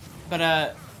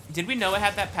 But did we know it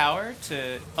had that power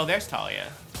to? Oh, there's Talia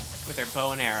with her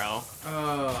bow and arrow.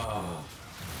 Oh,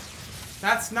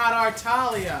 that's not our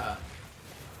Talia.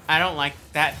 I don't like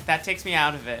that. That takes me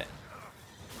out of it.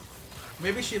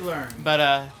 Maybe she learned.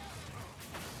 But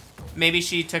maybe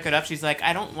she took it up. She's like,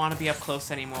 I don't want to be up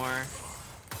close anymore.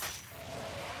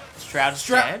 Stroud's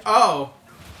dead? Oh.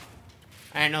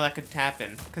 I didn't know that could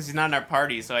happen. Because he's not in our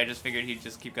party, so I just figured he'd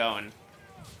just keep going.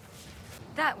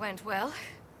 That went well.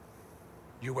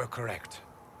 You were correct.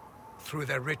 Through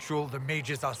their ritual, the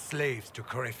mages are slaves to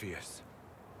Corypheus.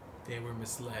 They were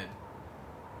misled.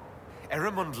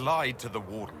 Eramund lied to the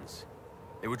Wardens.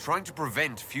 They were trying to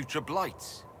prevent future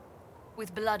blights.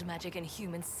 With blood magic and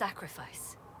human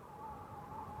sacrifice.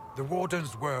 The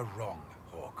Wardens were wrong,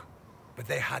 Hawke. But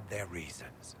they had their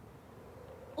reasons.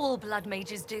 All blood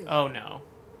mages do. Oh, no.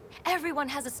 Everyone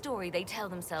has a story they tell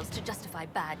themselves to justify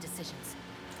bad decisions.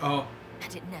 Oh.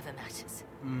 And it never matters.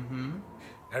 Mm-hmm.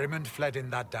 Eramund fled in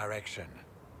that direction.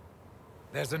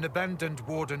 There's an abandoned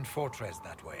Warden fortress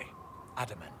that way.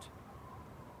 Adamant.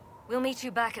 We'll meet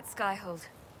you back at Skyhold.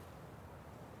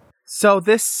 So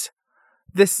this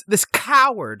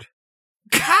coward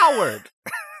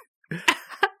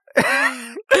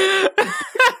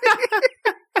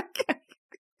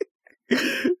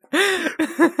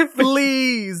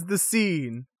flees the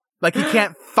scene. Like, he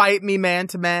can't fight me man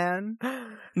to man.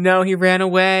 No, he ran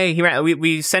away.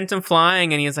 We sent him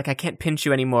flying, and he was like, "I can't pinch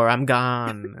you anymore. I'm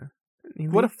gone."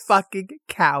 What a fucking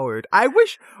coward. I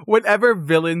wish whenever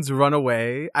villains run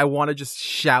away, I want to just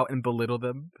shout and belittle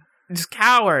them. Just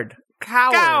coward.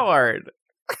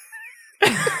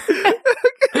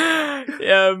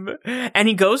 And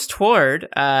he goes toward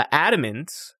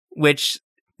Adamant, which,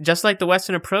 just like the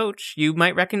Western Approach, you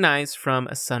might recognize from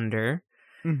Asunder.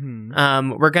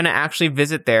 Mm-hmm. We're gonna actually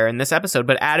visit there in this episode,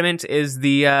 but Adamant is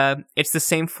it's the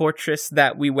same fortress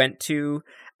that we went to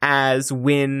as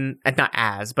Wynn, not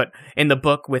as, but in the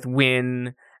book with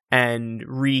Wynn and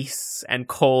Rhys and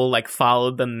Cole, like,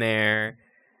 followed them there,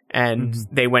 and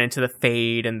they went into the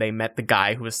Fade, and they met the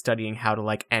guy who was studying how to,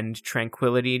 like, end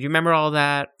tranquility. Do you remember all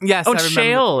that? Yes, I remember.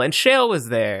 Shale, and Shale was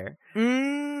there.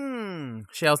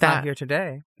 Shale's not here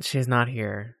today. She's not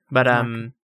here, but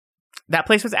that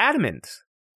place was Adamant.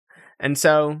 And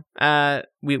so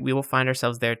we will find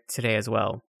ourselves there today as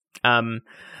well.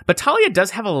 But Talia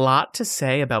does have a lot to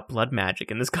say about blood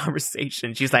magic in this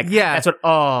conversation. She's like, yeah, that's what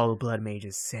all blood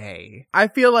mages say. I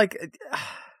feel like,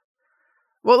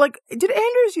 well, like, did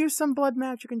Anders use some blood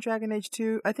magic in Dragon Age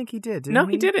 2? I think he did. No,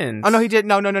 he didn't. Oh, no, he did.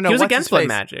 No. He was against blood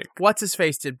magic. What's his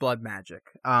face did blood magic?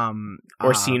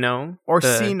 Orsino.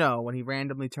 Orsino, when he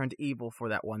randomly turned evil for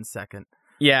that 1 second.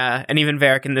 Yeah, and even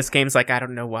Varric in this game's like, I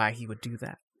don't know why he would do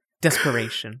that.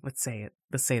 desperation. Let's say it.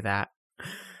 Let's say that.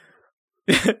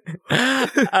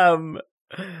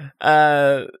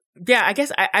 Yeah, I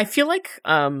guess I feel like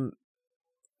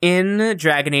in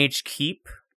Dragon Age Keep,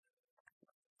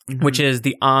 which is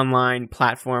the online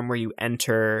platform where you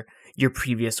enter your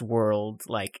previous world,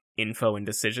 like, info and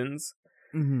decisions,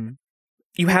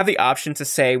 you have the option to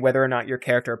say whether or not your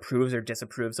character approves or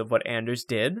disapproves of what Anders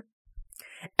did.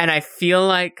 And I feel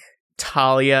like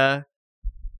Talia's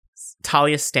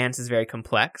stance is very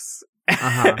complex.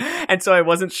 And so I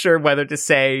wasn't sure whether to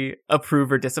say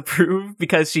approve or disapprove,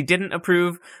 because she didn't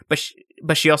approve,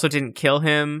 but she also didn't kill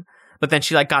him. But then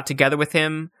she, like, got together with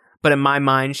him. But in my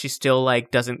mind, she still,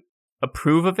 like, doesn't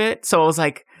approve of it. So I was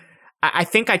like, I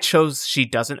think I chose she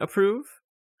doesn't approve.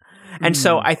 And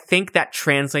so I think that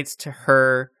translates to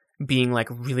her being, like,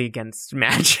 really against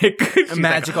magic.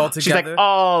 Magic altogether. She's like,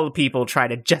 all people try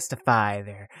to justify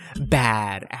their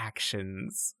bad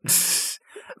actions.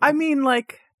 I mean,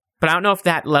 like... But I don't know if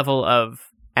that level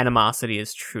of animosity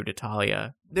is true to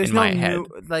Talia. There's in no my head.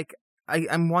 like,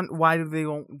 I'm why do they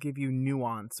won't give you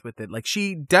nuance with it? Like,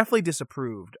 she definitely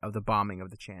disapproved of the bombing of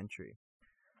the Chantry.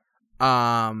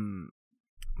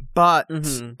 But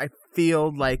I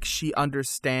feel like she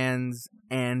understands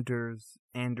Anders'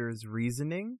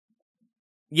 reasoning.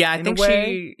 Yeah, I think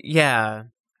she. Yeah.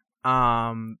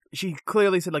 She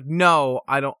clearly said, like, no,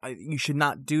 you should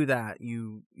not do that,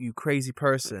 you crazy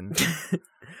person.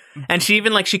 And she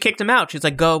even, like, she kicked him out. She's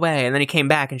like, go away. And then he came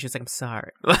back and she was like, I'm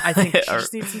sorry. I think she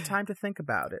just needs some time to think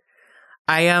about it.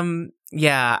 I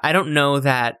don't know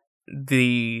that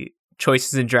the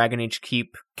choices in Dragon Age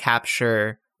Keep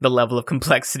capture the level of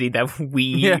complexity that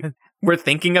we were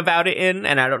thinking about it in.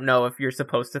 And I don't know if you're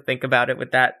supposed to think about it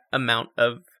with that amount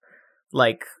of,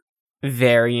 like,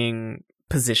 varying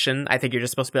position. I think you're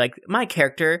just supposed to be like, my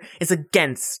character is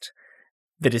against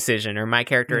the decision, or my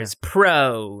character is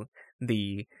pro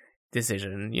the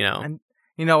decision, you know. And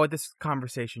you know what, this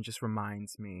conversation just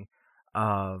reminds me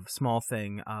of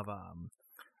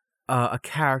a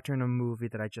character in a movie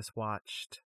that I just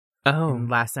watched.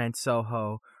 Last Night in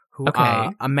Soho, who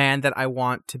a man that I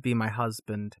want to be my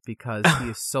husband because he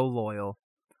is so loyal.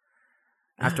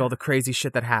 After all the crazy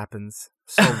shit that happens,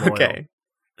 so loyal. Okay.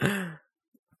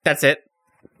 That's it.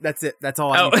 That's it. That's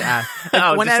all I need to add.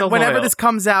 Like, whenever this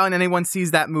comes out and anyone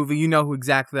sees that movie, you know who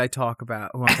exactly who I'm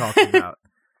talking about.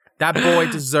 That boy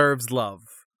deserves love.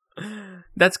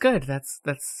 That's good. That's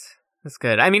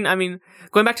good. I mean,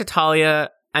 going back to Talia,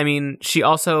 I mean, she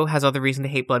also has other reason to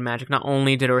hate blood magic. Not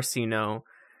only did Orsino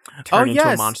turn into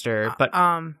a monster, but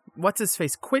what's his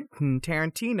face? Quentin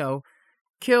Tarantino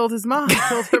killed his mom.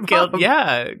 Killed her mom.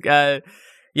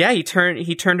 Yeah. He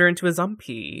turned her into a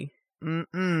zombie. So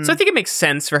I think it makes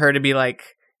sense for her to be like,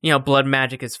 you know, blood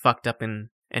magic is fucked up and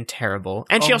terrible.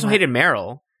 And she also hated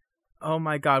Meryl. Oh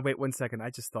my god, wait 1 second. I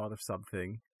just thought of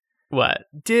something. What?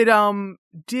 Did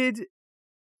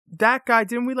that guy,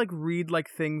 didn't we, like, read, like,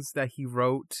 things that he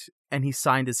wrote and he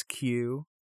signed as Q?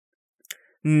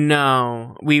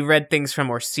 No. We read things from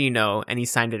Orsino and he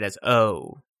signed it as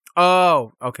O.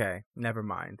 Oh, okay. Never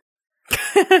mind.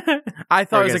 I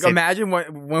thought it was like, imagine what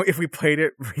if we played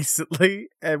it recently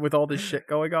and with all this shit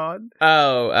going on.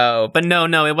 Oh, but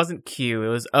no, it wasn't Q. It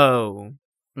was O.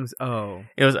 It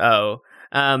was O.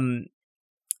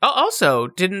 Also,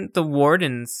 didn't the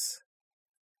Wardens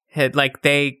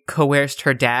they coerced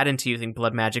her dad into using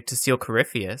blood magic to steal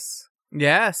Corypheus?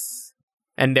 Yes.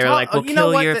 And they're like, we'll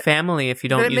kill your family if you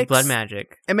don't use blood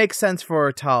magic. It makes sense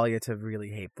for Talia to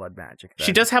really hate blood magic. Then.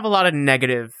 She does have a lot of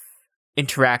negative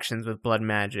interactions with blood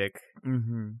magic,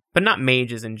 but not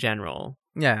mages in general.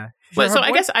 Yeah. But so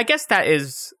I guess that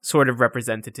is sort of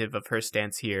representative of her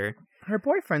stance here. Her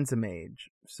boyfriend's a mage,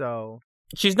 so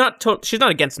she's not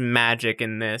against magic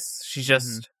in this. She's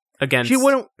just against. She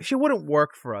wouldn't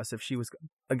work for us if she was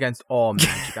against all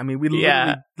magic. I mean, we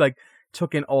literally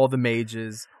took in all the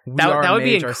mages. That would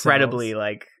be incredibly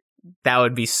ourselves. That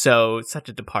would be such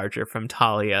a departure from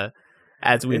Talia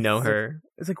as we know her.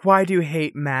 It's like, why do you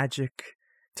hate magic,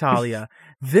 Talia?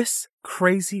 This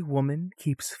crazy woman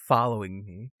keeps following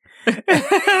me.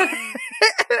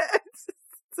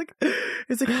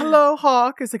 It's like, hello,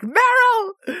 Hawk. It's like,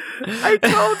 Meryl, I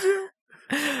told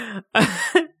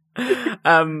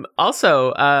you.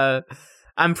 Also,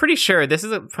 I'm pretty sure this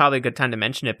is probably a good time to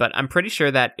mention it, but I'm pretty sure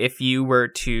that if you were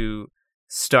to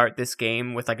start this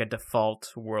game with like a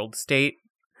default world state,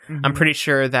 I'm pretty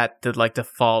sure that the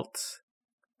default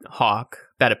Hawk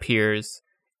that appears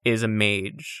is a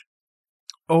mage.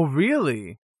 Oh,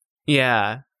 really?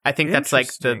 Yeah. I think that's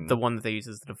like the one that they use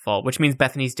as the default, which means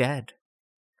Bethany's dead.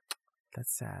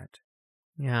 That's sad.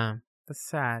 Yeah. That's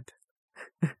sad.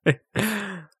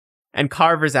 And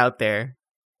Carver's out there.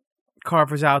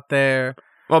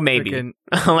 Well, maybe. Freaking...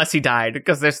 Unless he died,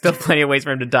 because there's still plenty of ways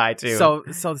for him to die, too.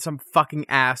 So some fucking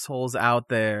assholes out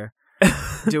there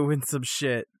doing some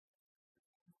shit.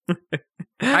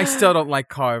 I still don't like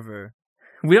Carver.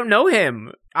 We don't know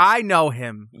him. I know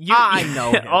him. I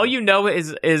know him. All you know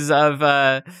is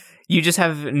of you just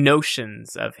have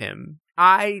notions of him.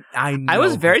 I know. I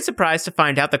was very surprised to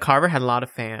find out that Carver had a lot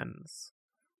of fans.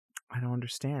 I don't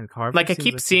understand. Carver. Like I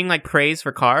keep seeing like praise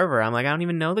for Carver. I'm like, I don't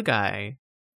even know the guy.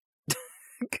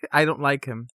 I don't like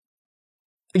him.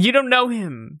 You don't know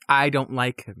him. I don't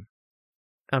like him.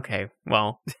 Okay.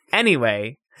 Well,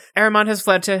 anyway, Aramon has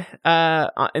fled to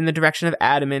in the direction of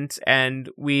Adamant, and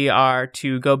we are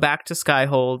to go back to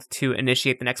Skyhold to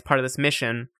initiate the next part of this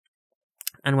mission.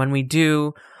 And when we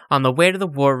do, on the way to the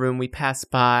war room, we pass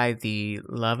by the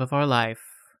love of our life,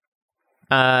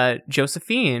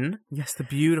 Josephine. Yes, the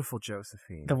beautiful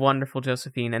Josephine. The wonderful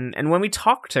Josephine. And when we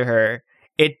talk to her,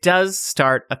 it does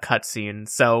start a cutscene.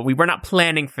 So we were not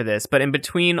planning for this, but in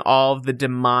between all of the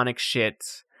demonic shit,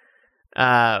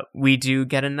 we do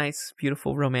get a nice,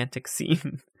 beautiful romantic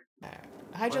scene.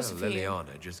 Hi, Josephine.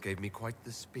 Leliana just gave me quite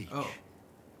the speech. Oh.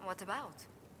 What about?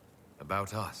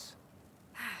 About us.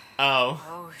 Oh.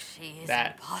 Oh, she is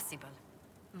that. impossible.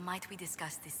 Might we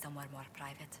discuss this somewhere more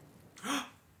private?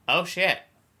 Oh, shit.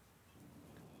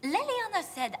 Leliana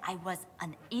said I was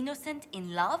an innocent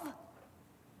in love?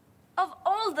 Of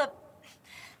all the...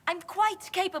 I'm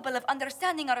quite capable of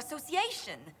understanding our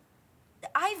association.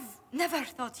 I've never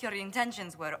thought your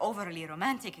intentions were overly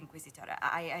romantic, Inquisitor.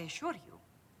 I assure you.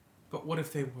 But what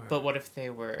if they were? But what if they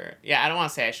were? Yeah, I don't want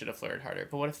to say I should have flirted harder,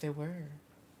 but what if they were?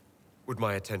 Would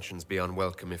my attentions be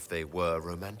unwelcome if they were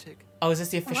romantic? Oh, is this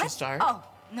the official What? start? Oh,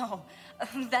 no.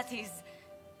 That is...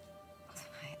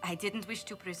 I didn't wish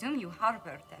to presume you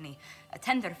harbored any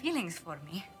tender feelings for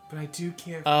me. But I do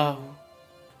care for you.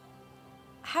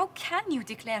 How can you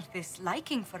declare this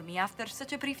liking for me after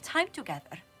such a brief time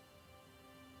together?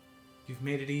 You've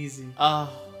made it easy. Oh,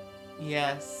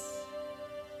 yes.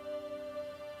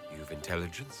 You've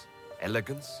intelligence,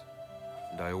 elegance,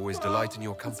 and I always delight in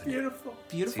your company. It's beautiful.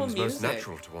 Beautiful Seems music. most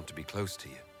natural to want to be close to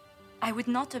you. I would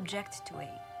not object to a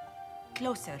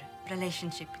closer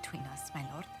relationship between us, my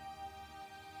lord.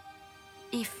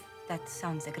 If that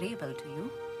sounds agreeable to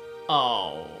you.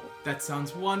 Oh. That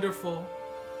sounds wonderful.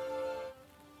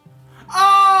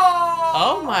 Oh!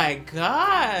 Oh my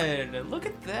god. Look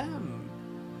at them.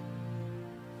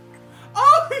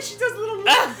 Oh, she does a little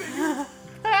thing.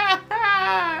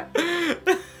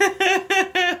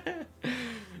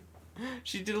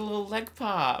 She did a little leg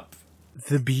pop.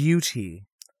 The beauty.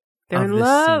 They're in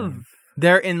love. Scene.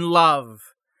 They're in love.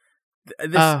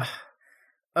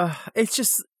 It's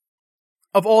just,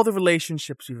 of all the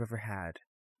relationships we've ever had.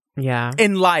 Yeah.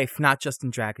 In life, not just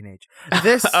in Dragon Age.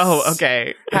 This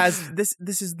okay.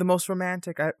 This is the most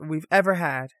romantic we've ever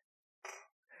had.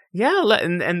 Yeah,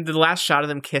 and the last shot of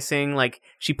them kissing, like,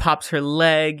 she pops her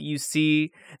leg, you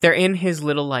see, they're in his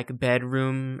little, like,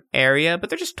 bedroom area, but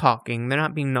they're just talking, they're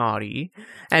not being naughty.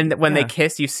 And when they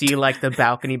kiss, you see, like, the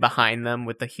balcony behind them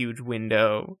with the huge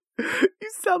window. You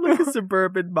sound like a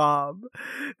suburban mom.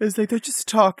 It's like, they're just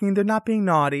talking, they're not being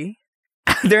naughty.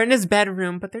 They're in his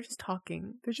bedroom, but they're just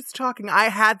talking. They're just talking. I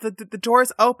had the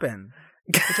doors open.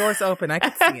 The doors open, I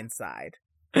could see inside.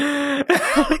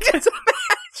 Just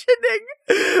imagining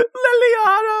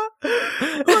Leliana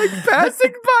like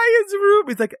passing by his room.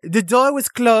 He's like, the door was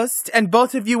closed and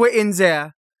both of you were in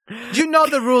there. Do you know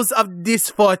the rules of this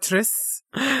fortress?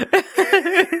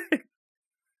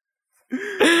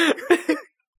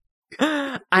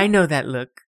 I know that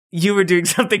look. You were doing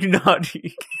something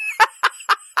naughty.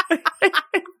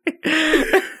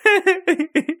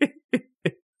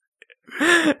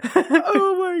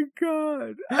 Oh my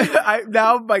god! I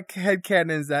now my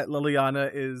headcanon is that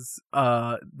Leliana is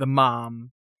the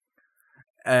mom,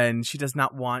 and she does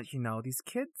not want these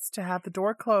kids to have the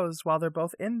door closed while they're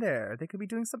both in there. They could be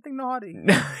doing something naughty.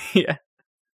 Yeah,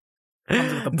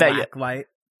 comes with a black light.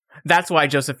 That's why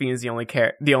Josephine is the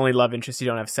only love interest you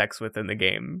don't have sex with in the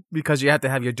game. Because you have to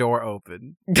have your door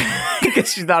open.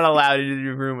 Because she's not allowed in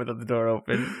your room without the door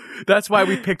open. That's why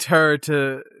we picked her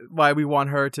why we want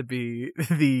her to be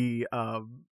the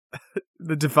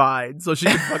Divine, so she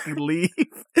can fucking leave.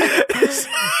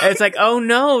 It's like, oh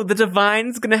no, the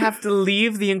Divine's gonna have to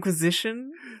leave the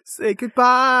Inquisition? Say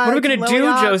goodbye. What are we gonna do,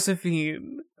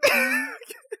 Josephine?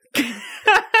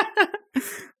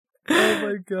 Oh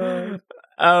my god.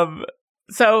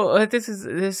 So this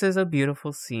is a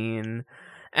beautiful scene.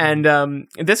 And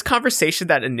this conversation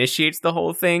that initiates the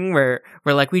whole thing where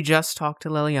like we just talked to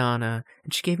Leliana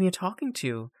and she gave me a talking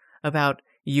to about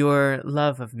your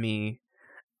love of me.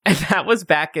 And that was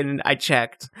back in, I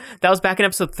checked, that was back in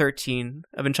episode 13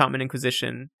 of Enchantment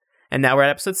Inquisition. And now we're at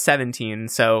episode 17.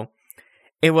 So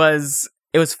it was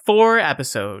 4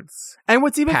 episodes. And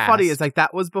what's even funny is like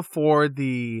that was before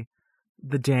the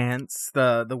dance,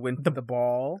 the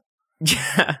ball.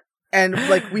 Yeah. And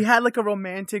like we had like a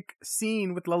romantic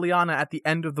scene with Leliana at the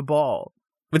end of the ball.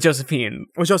 With Josephine.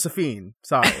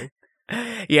 Sorry.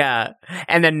 Yeah.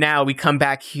 And then now we come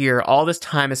back here. All this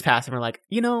time has passed and we're like,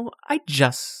 I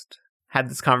just had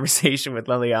this conversation with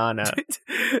Leliana.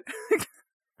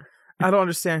 I don't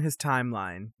understand his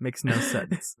timeline. Makes no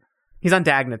sense. He's on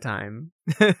Dagna time.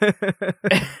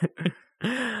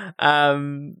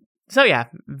 So yeah,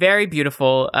 very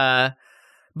beautiful.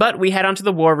 But we head on to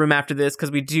the war room after this because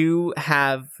we do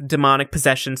have demonic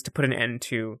possessions to put an end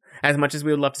to, as much as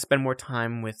we would love to spend more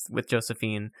time with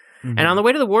Josephine. Mm-hmm. And on the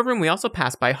way to the war room, we also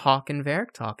pass by Hawke and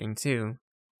Varric talking too.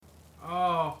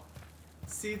 Oh,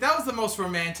 see, that was the most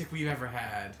romantic we've ever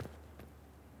had.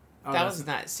 Oh, that was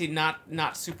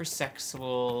not super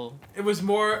sexual. It was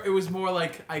more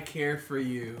like I care for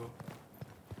you.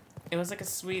 It was like a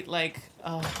sweet I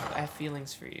have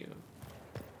feelings for you.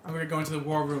 I'm gonna go into the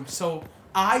war room. So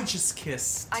I just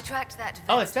kissed. I tracked that.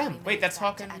 Oh, it's them. Wait, that's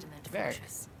Hawke and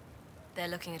Varric. They're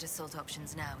looking at assault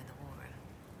options now in the war room.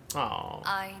 Oh.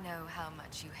 I know how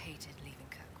much you hated leaving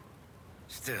Kirkwall.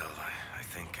 Still, I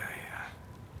think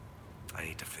I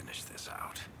need to finish this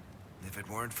out. If it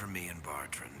weren't for me and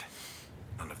Bartrand,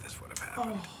 none of this would have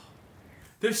happened. Oh.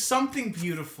 There's something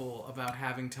beautiful about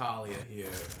having Talia here,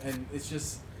 and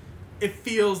it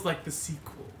feels like the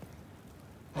sequel.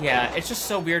 Yeah, it's just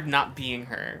so weird not being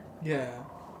her. Yeah.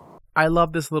 I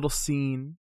love this little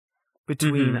scene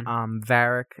between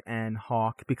Varric and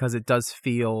Hawke because it does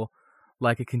feel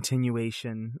like a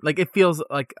continuation. Like, it feels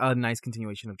like a nice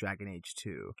continuation of Dragon Age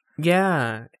 2.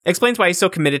 Yeah. Explains why he's so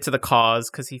committed to the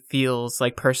cause, because he feels,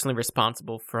 like, personally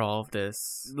responsible for all of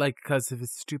this. Like, because of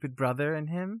his stupid brother and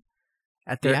him?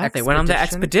 They went on the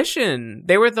expedition.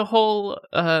 They were the whole,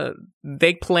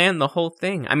 they planned the whole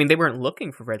thing. I mean, they weren't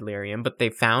looking for Red Lyrium, but they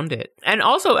found it. And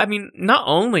also, I mean, not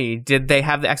only did they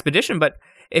have the expedition, but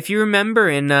if you remember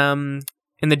in the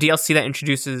DLC that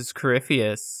introduces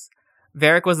Corypheus,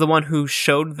 Varric was the one who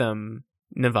showed them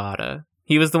Nevada.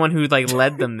 He was the one who, like,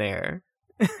 led them there.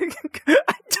 I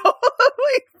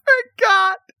totally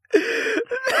forgot.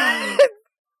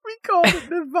 We called it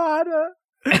Nevada.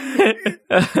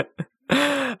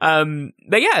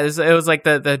 But yeah, it was like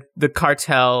the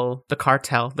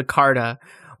Carta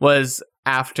was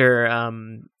after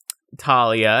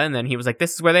Talia, and then he was like,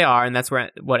 this is where they are, and that's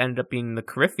what ended up being the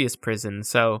Corypheus prison.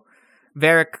 So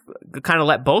Varric kind of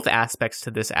let both aspects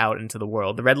to this out into the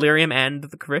world, the Red Lyrium and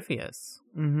the Corypheus.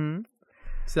 Mm-hmm.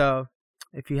 So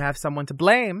if you have someone to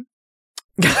blame,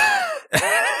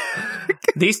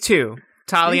 these two,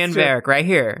 Talia and Varric, right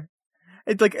here.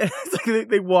 It's like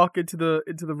they walk into the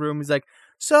room. He's like,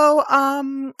 so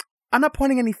I'm not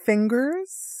pointing any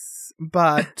fingers,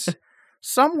 but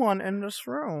someone in this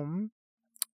room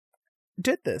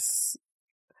did this.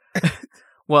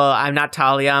 Well, I'm not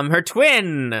Talia. I'm her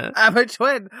twin. I'm her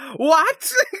twin.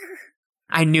 What?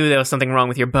 I knew there was something wrong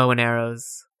with your bow and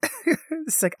arrows.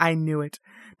 It's like, I knew it.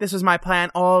 This was my plan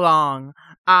all along.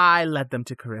 I led them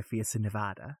to Corypheus in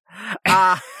Nevada.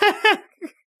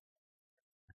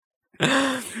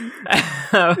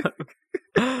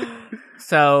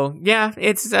 So yeah,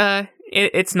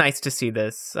 it's nice to see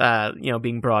this,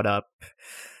 being brought up.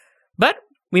 But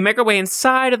we make our way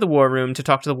inside of the war room to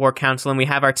talk to the War Council, and we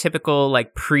have our typical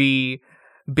like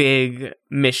pre-big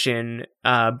mission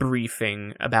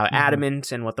briefing about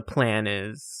Adamant and what the plan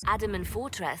is. Adamant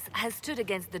Fortress has stood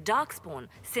against the Darkspawn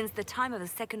since the time of the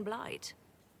Second Blight.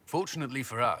 Fortunately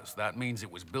for us, that means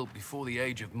it was built before the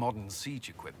age of modern siege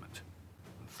equipment.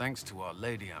 And thanks to our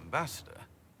Lady Ambassador...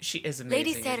 She is amazing.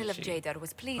 Lady Cyril of Jadar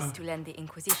was pleased to lend the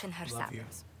Inquisition her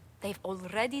sappers. They've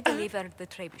already delivered the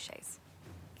trebuchets.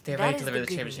 They already delivered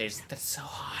the trebuchets. That's so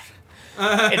hot.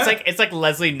 It's like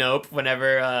Leslie Knope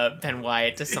whenever Ben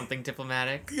Wyatt does something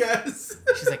diplomatic. Yes.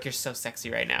 She's like, you're so sexy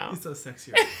right now. He's so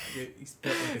sexy right now.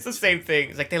 It's the same thing.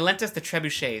 It's like, they lent us the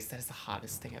trebuchets. That is the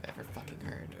hottest thing I've ever fucking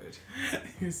heard.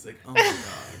 He's like, oh my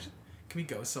god. Can we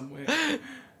go somewhere?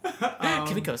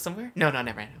 Can we go somewhere? No,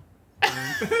 never right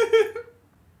now.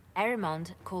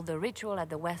 Erimond called the ritual at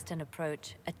the western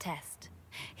approach a test.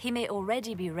 He may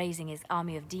already be raising his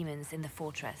army of demons in the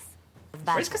fortress.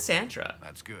 Where's Cassandra?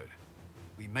 That's good.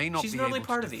 We may not She's be normally able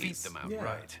part to of defeat these. them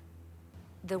outright.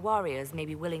 The warriors may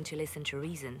be willing to listen to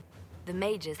reason. The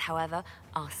mages, however,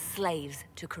 are slaves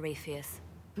to Corypheus.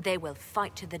 They will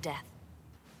fight to the death.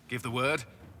 Give the word,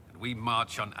 and we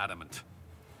march on Adamant.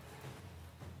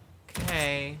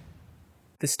 Okay.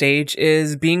 The stage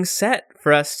is being set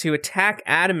for us to attack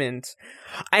Adamant.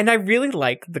 And I really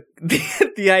like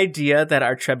the idea that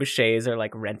our trebuchets are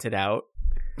like rented out.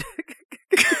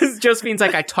 Because Josephine's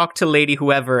like, I talked to Lady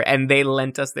Whoever and they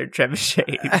lent us their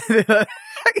trebuchets.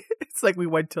 It's like we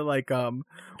went to like what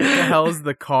the hell's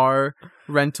the car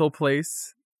rental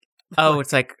place? Oh,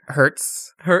 it's like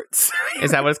Hertz.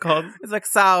 Is that what it's called? It's like,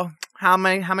 so how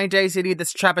many days do you need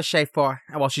this trebuchet for?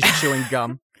 While she's chewing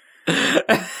gum.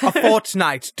 A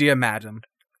fortnight, dear madam.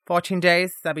 14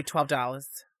 days, that'd be $12.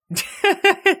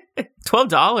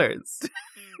 $12?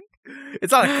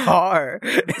 It's not a car.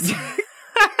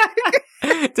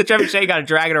 It's a trebuchet, you gotta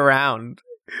drag it around.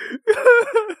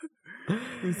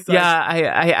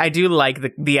 Yeah, I do like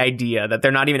the idea that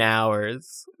they're not even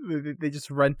ours. They just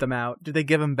rent them out. Do they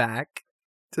give them back?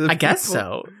 To the I guess people?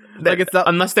 so. Like it's not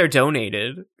unless they're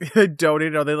donated.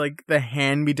 Donated? Are they like the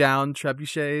hand-me-down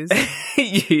trebuchets?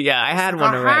 Yeah, I had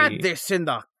one already. I had this in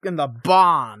the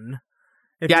barn.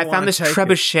 Yeah, I found this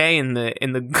trebuchet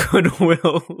in the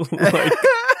Goodwill like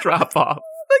drop off.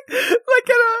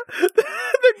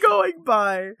 They're going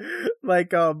by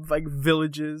like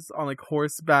villages on like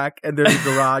horseback, and there's a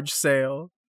garage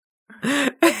sale.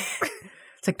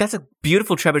 It's like, that's a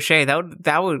beautiful trebuchet.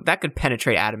 That could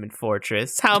penetrate Adamant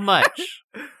Fortress. How much?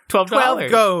 $12.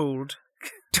 12 gold.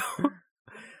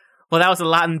 Well, that was a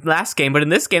lot in the last game, but in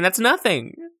this game, that's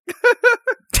nothing.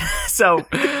 So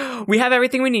we have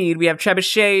everything we need. We have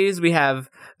trebuchets. We have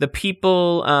the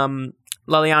people.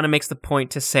 Leliana makes the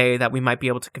point to say that we might be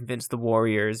able to convince the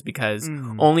warriors because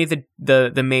only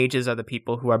the mages are the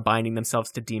people who are binding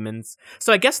themselves to demons.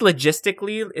 So I guess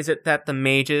logistically, is it that the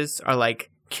mages are like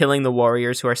killing the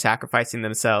warriors who are sacrificing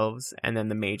themselves, and then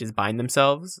the mages bind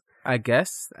themselves? I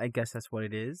guess that's what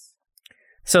it is.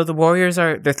 So the warriors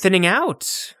they're thinning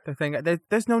out.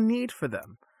 There's no need for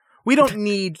them. We don't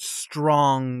need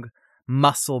strong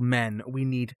muscle men. We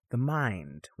need the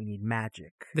mind. We need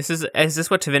magic. Is this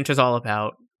what Tevinter's all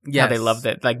about? Yes. How they love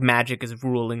that like magic is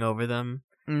ruling over them.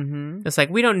 Mm-hmm. It's like,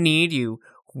 we don't need you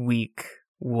weak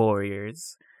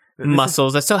warriors.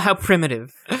 Muscles. So how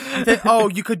primitive.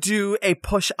 You could do a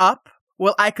push up?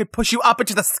 Well, I could push you up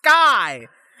into the sky.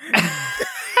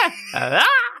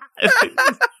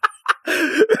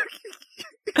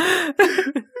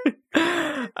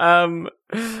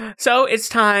 So it's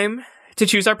time to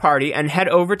choose our party and head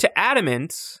over to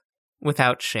Adamant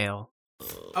without Shale.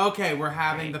 Okay, we're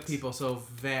having the people. So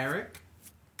Varric.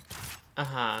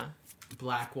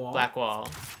 Blackwall.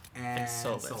 And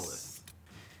Solas.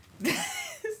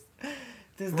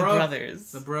 The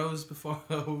brothers. The bros before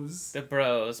hoes. The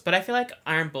bros. But I feel like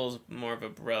Iron Bull's more of a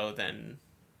bro than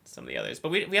some of the others. But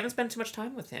we haven't spent too much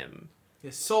time with him. Yeah,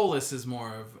 Solas is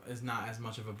not as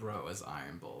much of a bro as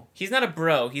Iron Bull. He's not a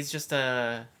bro. He's just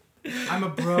a... I'm a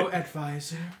bro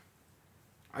advisor.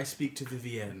 I speak to the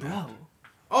Vienna. Bro.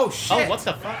 Oh, shit. Oh, what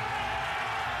the fuck?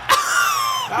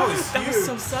 That was huge. That was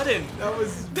so sudden. That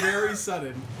was very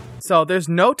sudden. So there's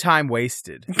no time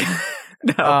wasted.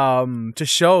 No. To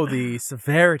show the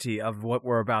severity of what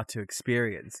we're about to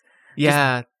experience.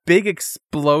 Yeah. Just big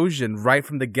explosion right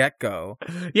from the get-go.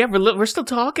 Yeah, we're still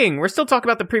talking. We're still talking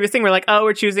about the previous thing. We're like, oh,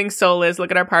 we're choosing Solas.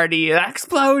 Look at our party.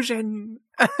 Explosion.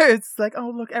 It's like,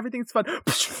 oh, look, everything's fun.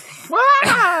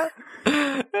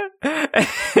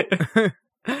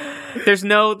 There's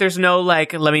no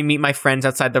like, let me meet my friends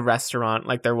outside the restaurant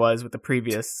like there was with the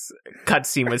previous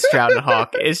cutscene with Stroud and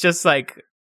Hawk. It's just like,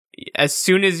 as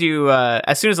soon as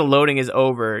the loading is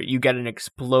over, you get an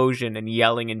explosion and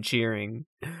yelling and cheering.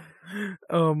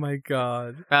 Oh my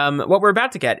god. What we're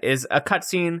about to get is a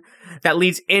cutscene that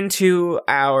leads into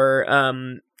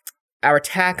our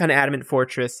attack on Adamant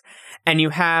Fortress, and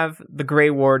you have the Grey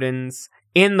Wardens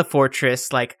in the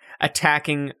fortress, like,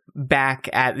 attacking back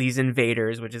at these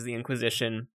invaders, which is the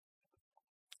Inquisition.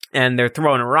 And they're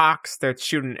throwing rocks, they're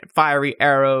shooting fiery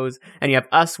arrows, and you have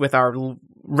us with our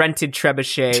rented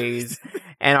trebuchets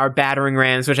and our battering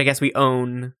rams, which I guess we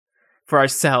own for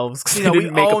ourselves. We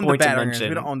own the battering rams. We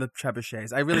don't own the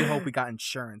trebuchets. I really hope we got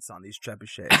insurance on these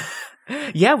trebuchets.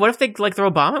 Yeah, what if they like throw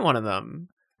a bomb at one of them?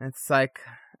 It's like,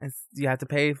 you have to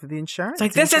pay for the insurance. It's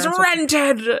like, this is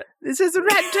rented! This is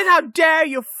rented! How dare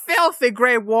you, filthy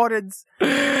Grey Wardens!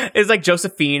 It's like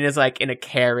Josephine is like in a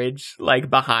carriage, like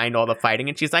behind all the fighting,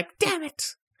 and she's like, damn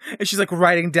it! And she's like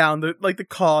writing down the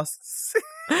costs.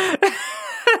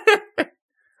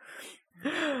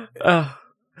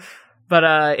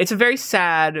 But it's a very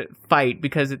sad fight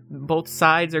because both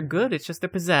sides are good. It's just they're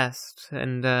possessed,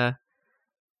 and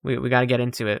we got to get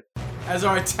into it. As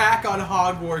our attack on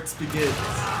Hogwarts begins.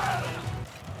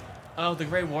 Oh, the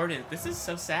Grey Warden. This is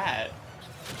so sad.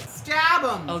 Stab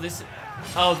him! Oh, this...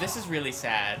 Oh, this is really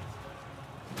sad.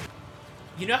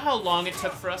 You know how long it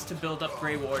took for us to build up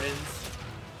Grey Wardens?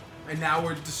 And now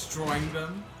we're destroying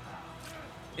them?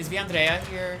 Is Viandrea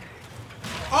here?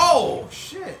 Oh,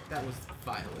 shit. That was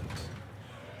violent.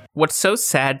 What's so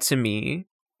sad to me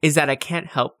is that I can't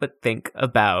help but think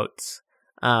about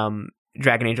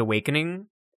Dragon Age Awakening,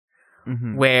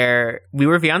 where we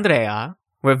were Viandrea,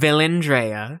 we're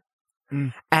Villandrea,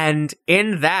 and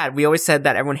in that we always said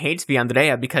that everyone hates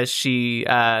Viandrea because she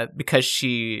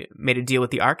made a deal with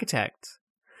the Architect,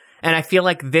 and I feel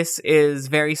like this is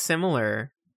very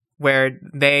similar, where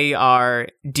they are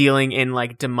dealing in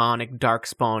like demonic,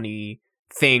 darkspawny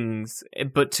things,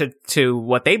 but to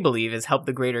what they believe is help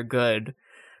the greater good.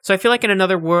 So I feel like in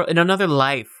another world, in another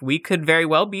life, we could very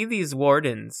well be these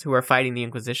wardens who are fighting the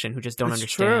Inquisition, who just don't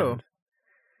understand. True.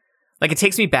 Like, it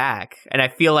takes me back, and I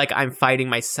feel like I'm fighting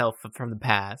myself from the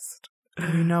past.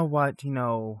 You know what? You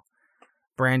know,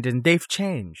 Brandon, they've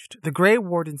changed. The Grey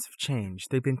Wardens have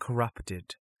changed. They've been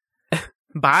corrupted.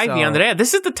 By Viandrea.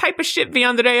 This is the type of shit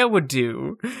Viandrea would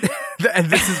do.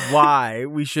 And this is why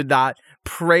we should not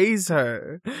praise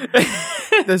her.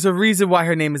 There's a reason why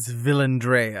her name is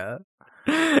Villandrea.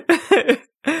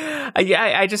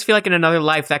 Yeah, I just feel like in another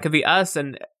life that could be us,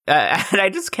 and I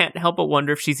just can't help but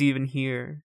wonder if she's even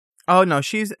here. Oh no,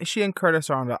 she and Curtis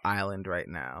are on the island right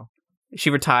now. She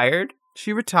retired?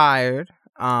 She retired,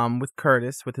 with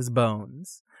Curtis with his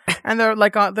bones, and they're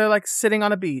like sitting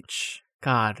on a beach.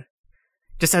 God,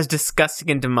 just as disgusting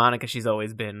and demonic as she's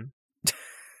always been.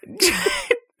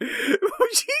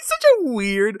 She's such a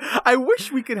weird. I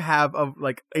wish we could have a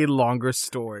longer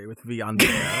story with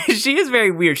Viandrea. She is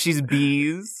very weird. She's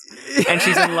bees, and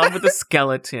she's in love with a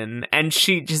skeleton, and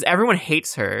everyone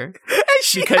hates her. And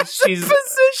she because has she's a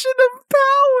position of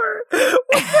power. What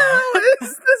the hell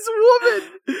is this woman?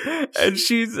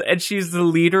 And she's the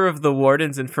leader of the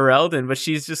Wardens in Ferelden,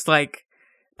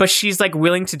 but she's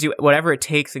willing to do whatever it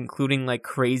takes, including like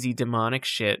crazy demonic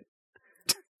shit.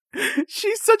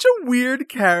 She's such a weird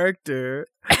character.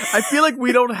 I feel like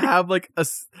we don't have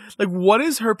what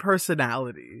is her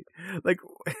personality? Like,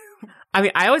 I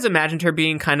mean, I always imagined her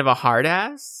being kind of a hard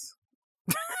ass,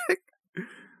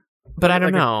 but I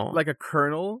don't know, like a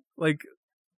colonel,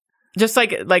 just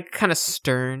like kind of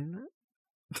stern.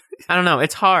 I don't know.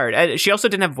 It's hard. She also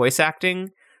didn't have voice acting,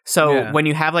 so when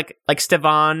you have like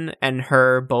Stevan and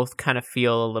her both kind of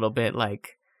feel a little bit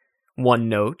like one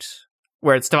note.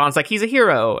 Where Stefan's like, he's a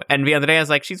hero, and Viandrea's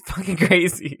like, she's fucking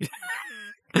crazy.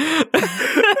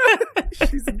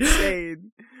 She's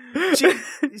insane.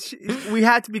 We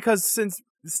had to, because since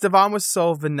Stevan was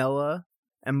so vanilla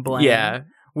and bland,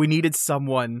 we needed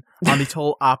someone on the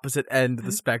total opposite end of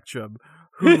the spectrum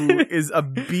who is a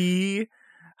bee,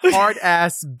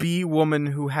 hard-ass bee woman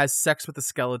who has sex with a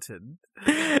skeleton.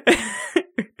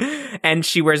 And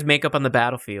she wears makeup on the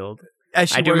battlefield. I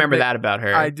do remember that about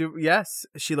her. I do. Yes,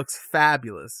 she looks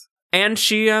fabulous, and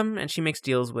she makes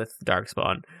deals with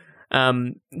Darkspawn.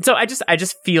 So I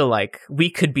just feel like we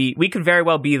could very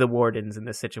well be the Wardens in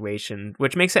this situation,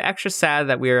 which makes it extra sad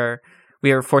that we are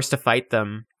forced to fight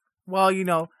them. Well, you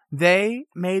know, they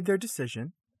made their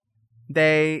decision.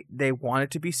 They wanted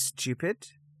to be stupid,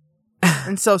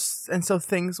 and so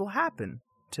things will happen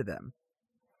to them.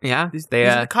 Yeah, these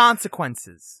are the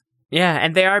consequences. Yeah,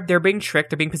 and they're being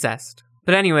tricked, they're being possessed.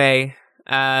 But anyway,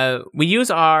 we use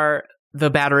the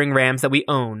battering rams that we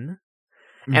own,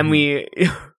 and we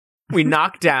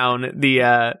knock down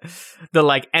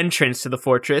the entrance to the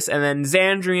fortress, and then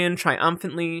Xandrian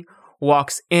triumphantly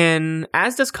walks in,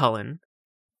 as does Cullen,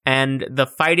 and the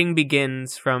fighting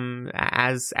begins from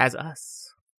as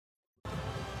us.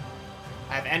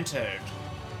 I've entered.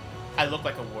 I look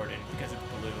like a warden because it's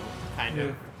blue, kind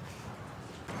of.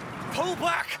 Pull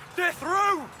back! They're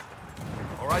through!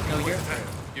 All right, no,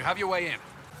 you have your way in.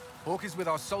 Hawke is with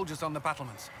our soldiers on the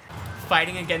battlements.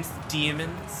 Fighting against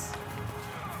demons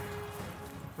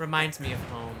reminds me of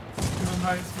home.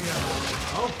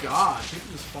 Oh God,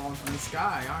 people just falling from the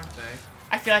sky, aren't they?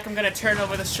 I feel like I'm gonna turn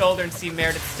over the shoulder and see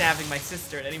Meredith stabbing my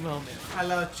sister at any moment.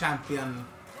 Hello, champion.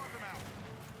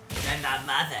 And the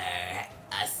mother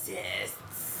assists.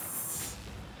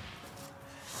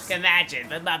 Imagine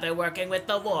the mother working with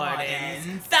the wardens.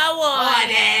 The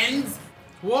wardens!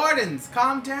 Wardens,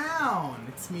 calm down.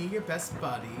 It's me, your best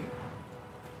buddy.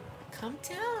 Calm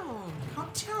down. Calm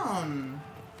down.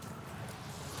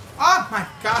 Oh my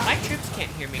God. My troops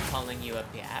can't hear me calling you a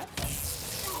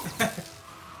bitch.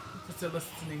 Because they're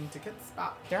listening to Kid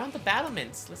Spot. They're on the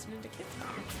battlements listening to Kid Spot.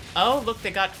 Oh, look,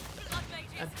 they got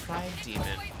a pride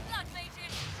demon.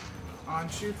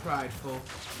 Aren't you prideful?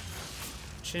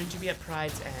 Shouldn't you be at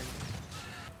Pride's end?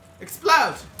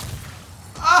 Explode!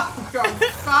 Oh, God,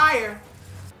 fire.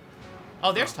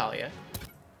 Oh, there's Talia.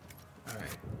 All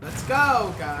right, let's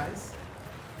go, guys.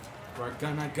 We're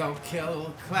gonna go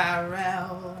kill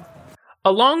Clarel.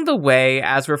 Along the way,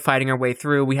 as we're fighting our way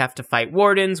through, we have to fight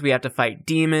wardens, we have to fight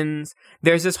demons.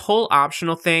 There's this whole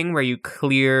optional thing where you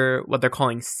clear what they're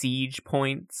calling siege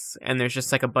points, and there's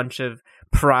just like a bunch of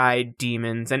pride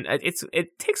demons, and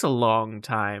it takes a long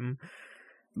time.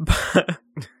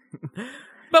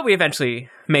 But we eventually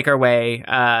make our way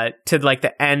to like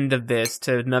the end of this,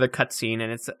 to another cutscene,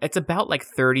 and it's about like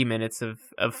 30 minutes of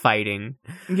fighting.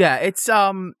 Yeah, it's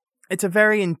a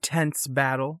very intense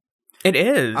battle. It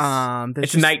is.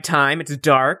 It's nighttime. It's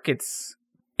dark. It's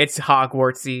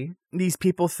Hogwartsy. These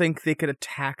people think they could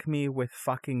attack me with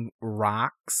fucking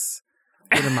rocks.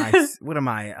 What am I? What am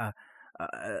I?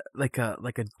 Like a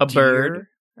a deer? bird?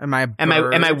 Am I a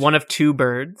bird? Am I one of two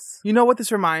birds? You know what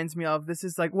this reminds me of? This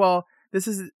is like, well, this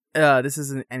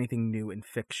isn't anything new in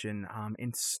fiction.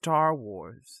 In Star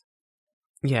Wars.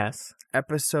 Yes.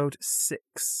 Episode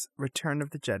 6, Return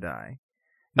of the Jedi.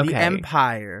 Okay. The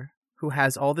Empire, who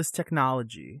has all this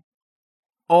technology,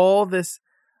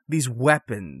 these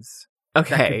weapons that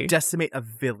could decimate a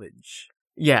village,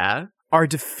 are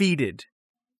defeated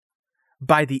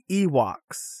by the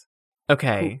Ewoks,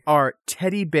 who are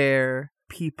teddy bear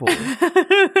people.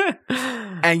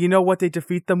 And you know what they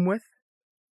defeat them with?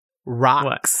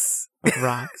 Rocks.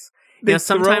 Rocks.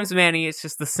 Sometimes, Manny, it's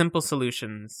just the simple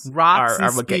solutions rocks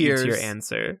are what get you to your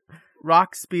answer.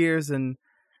 Rock spears and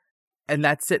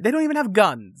that's it. They don't even have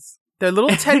guns. They're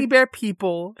little teddy bear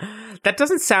people. That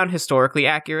doesn't sound historically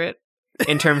accurate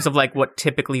in terms of like what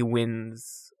typically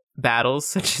wins battles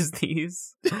such as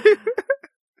these.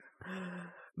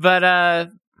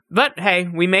 But hey,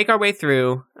 we make our way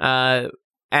through,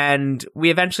 and we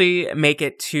eventually make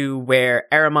it to where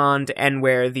Aramond and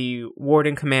where the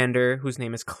warden commander, whose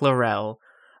name is Clarel,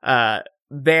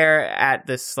 they're at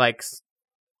this like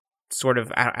sort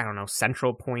of, I don't know,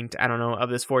 central point, of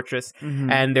this fortress. Mm-hmm.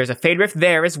 And there's a Fade Rift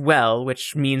there as well,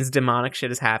 which means demonic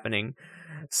shit is happening.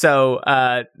 So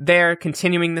they're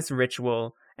continuing this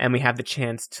ritual, and we have the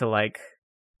chance to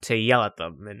yell at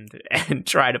them and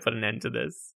try to put an end to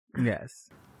this. Yes.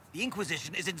 The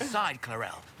Inquisition is inside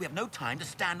Clarel. We have no time to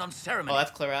stand on ceremony. Oh,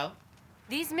 that's Clarel?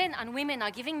 These men and women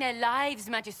are giving their lives,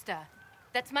 Magister.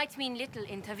 That might mean little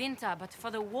in Tevinter, but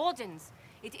for the Wardens,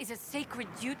 it is a sacred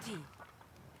duty.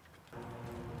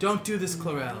 Don't do this,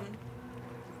 Clarel.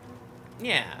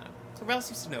 Yeah, Clarel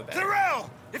seems to know better. Clarel!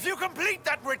 If you complete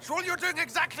that ritual, you're doing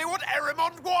exactly what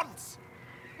Aramond wants!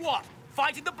 What?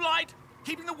 Fighting the Blight?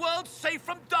 Keeping the world safe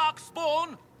from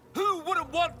Darkspawn? Who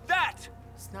wouldn't want that?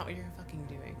 It's not what you're fucking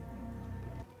doing.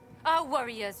 Our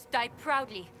warriors die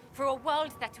proudly for a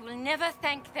world that will never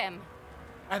thank them.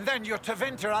 And then your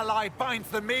Tevinter ally binds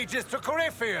the mages to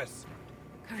Corypheus.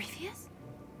 Corypheus?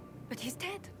 But he's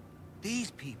dead.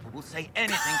 These people will say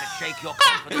anything to shake your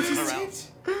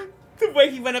confidence, Clarel. The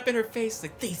way he went up in her face,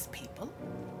 like, these people?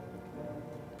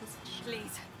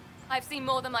 Please. I've seen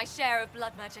more than my share of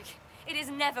blood magic. It is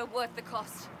never worth the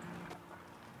cost.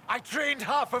 I trained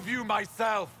half of you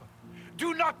myself.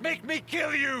 Do not make me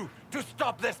kill you to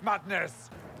stop this madness.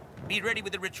 Be ready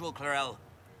with the ritual, Clarel.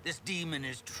 This demon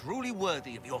is truly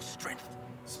worthy of your strength.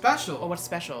 Special? Oh, what's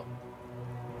special?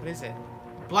 What is it?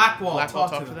 Blackwall,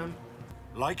 talk to them.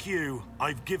 Like you,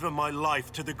 I've given my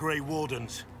life to the Grey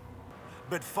Wardens.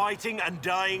 But fighting and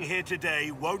dying here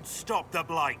today won't stop the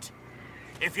Blight.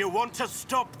 If you want to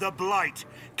stop the Blight,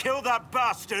 kill that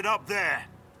bastard up there.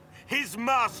 His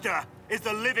master is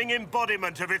the living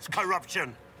embodiment of its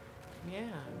corruption. Yeah.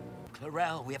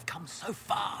 Clarel, we have come so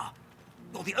far.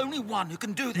 You're the only one who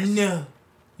can do this. No.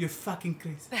 You're fucking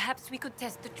crazy. Perhaps we could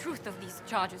test the truth of these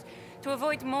charges to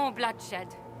avoid more bloodshed.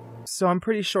 So I'm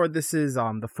pretty sure this is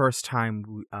the first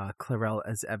time Clarel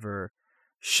has ever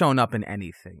shown up in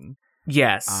anything.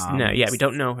 Yes. We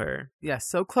don't know her. Yes,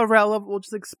 so Clarel, we'll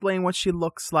just explain what she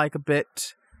looks like a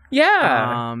bit.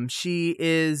 Yeah. She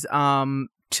is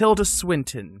Tilda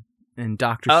Swinton in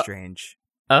Doctor Strange.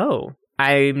 Oh,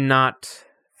 I'm not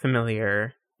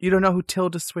familiar. You don't know who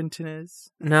Tilda Swinton is?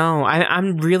 No,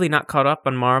 I'm really not caught up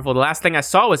on Marvel. The last thing I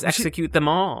saw was Execute Them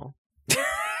All.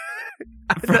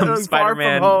 From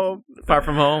Spider-Man Far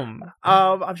From Home.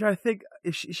 I'm trying to think.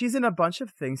 She's in a bunch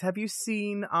of things. Have you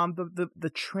seen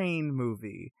the Train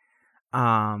movie?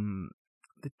 The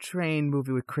Train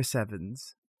movie with Chris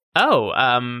Evans. Oh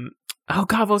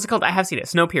God, what was it called? I have seen it.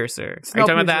 Snowpiercer. Are you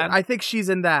talking about that? I think she's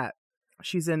in that.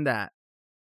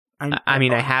 I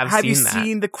mean, I have seen that. Have you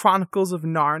seen the Chronicles of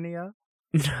Narnia?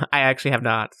 I actually have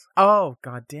not. Oh,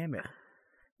 God damn it.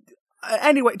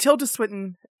 Anyway, Tilda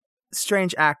Swinton,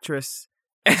 strange actress.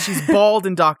 She's bald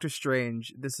in Doctor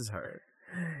Strange. This is her.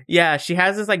 Yeah, she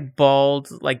has this like bald,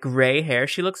 like gray hair.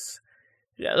 She looks.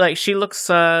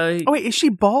 Oh wait, is she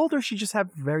bald or she just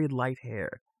have very light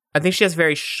hair? I think she has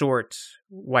very short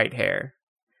white hair.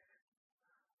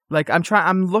 Like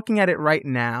I'm looking at it right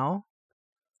now.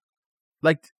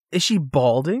 Like, is she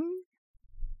balding?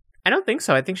 I don't think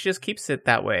so. I think she just keeps it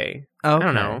that way. Okay. I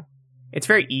don't know. It's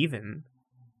very even.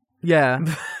 Yeah.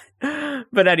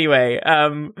 But anyway,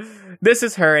 this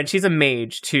is her, and she's a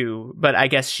mage too. But I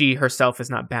guess she herself is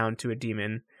not bound to a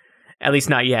demon, at least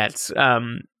not yet.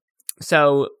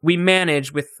 So we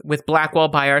manage with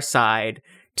Blackwall by our side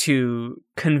to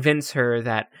convince her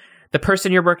that the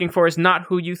person you're working for is not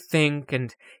who you think,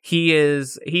 and he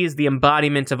is the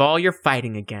embodiment of all you're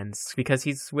fighting against, because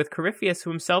he's with Corypheus, who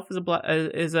himself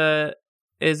is a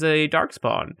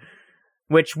darkspawn,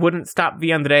 which wouldn't stop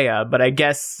Viandrea, but I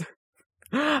guess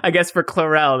for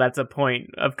Chlorel that's a point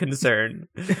of concern.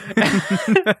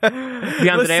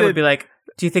 Viandrea would be like,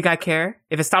 "Do you think I care?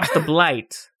 If it stops the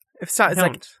blight." It's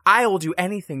like, I will do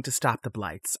anything to stop the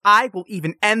blights. I will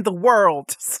even end the world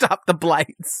to stop the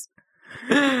blights.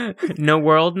 No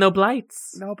world, no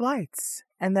blights. No blights.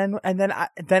 And then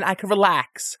I can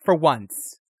relax for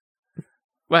once.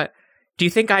 What? Do you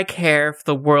think I care if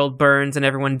the world burns and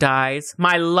everyone dies?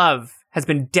 My love has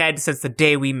been dead since the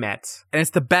day we met. And it's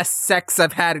the best sex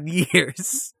I've had in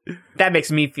years. That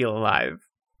makes me feel alive.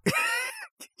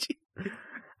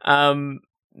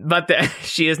 But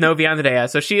she is no Viandrea,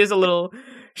 so she's a little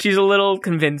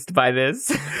convinced by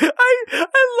this. I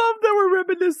love that we're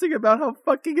reminiscing about how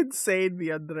fucking insane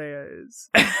Viandrea is.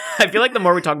 I feel like the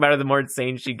more we talk about her, the more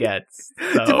insane she gets.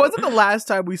 So. Wasn't the last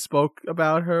time we spoke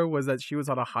about her was that she was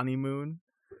on a honeymoon?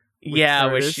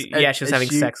 Yeah, she was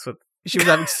having sex with. She was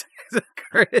having sex with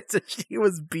Curtis, and she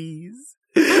was bees.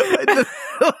 And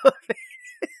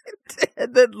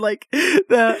then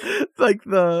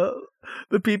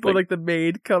the people, like the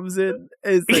maid comes in,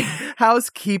 is like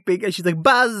housekeeping, and she's like,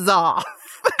 buzz off.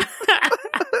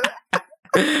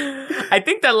 I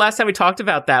think that last time we talked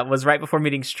about that was right before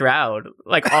meeting Stroud,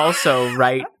 like also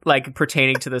right, like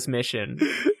pertaining to this mission.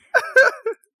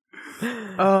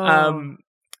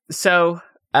 So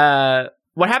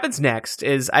what happens next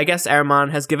is, I guess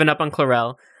Ahriman has given up on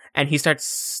Chlorel, and he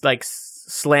starts like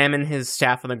slamming his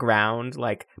staff on the ground,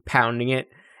 like pounding it.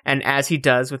 And as he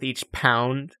does with each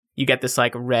pound, you get this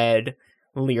like red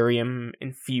lyrium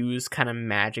infused kind of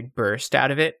magic burst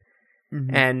out of it.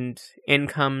 Mm-hmm. And in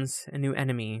comes a new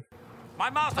enemy. My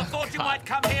master thought you might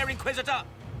come here, Inquisitor.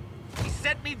 He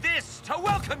sent me this to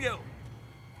welcome you.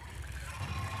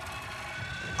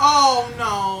 Oh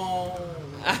no!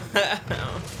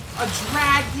 A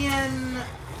dragon!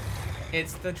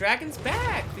 It's the dragon's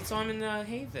back. We saw him in the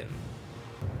Haven.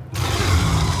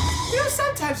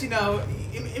 Sometimes, it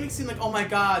makes it seem like, oh my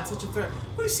god, such a threat.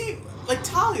 We've seen, like,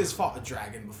 Talia's fought a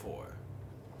dragon before.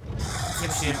 Yeah,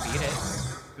 she didn't beat it.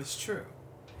 It's true.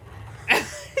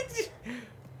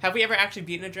 Have we ever actually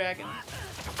beaten a dragon?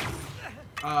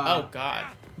 Oh god.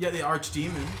 Yeah, the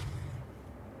archdemon.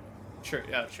 True.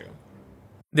 Oh, true.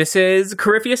 This is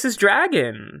Corypheus'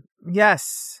 dragon.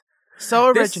 Yes. So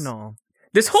original.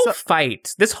 This whole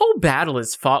fight, this whole battle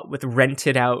is fought with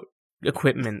rented out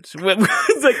equipment.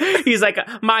 He's like,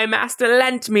 my master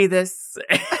lent me this.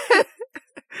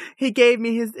 He gave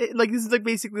me his, like, this is like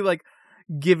basically like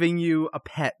giving you a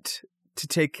pet to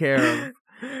take care of.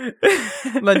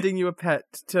 Lending you a pet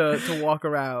to walk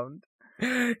around.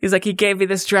 He's like, he gave me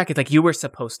this dragon. It's like, you were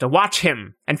supposed to watch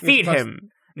him and feed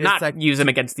him, not like, use him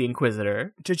against the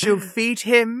Inquisitor. Did you feed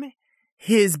him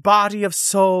his body of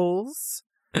souls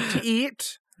to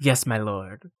eat? Yes, my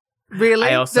lord. Really?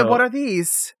 Then what are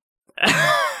these?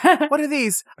 What are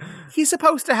these? He's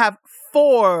supposed to have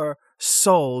 4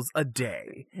 souls a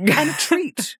day and a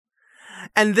treat.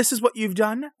 And this is what you've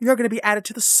done? You're going to be added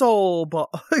to the soul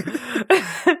ball.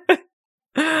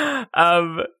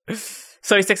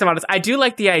 So he sticks him on his. I do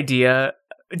like the idea.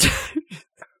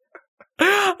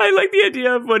 I like the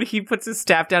idea of when he puts his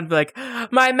staff down and be like,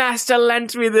 my master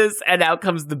lent me this, and out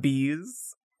comes the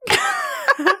bees.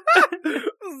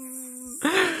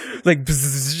 Like,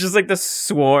 just like the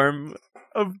swarm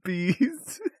of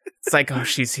bees. It's like, oh,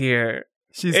 she's here.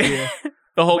 She's here.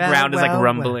 The whole ground is like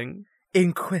rumbling.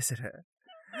 Inquisitor.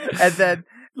 And then,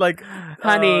 like,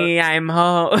 honey, I'm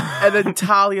home. And then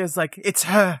Talia's like, it's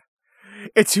her.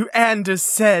 It's who Anders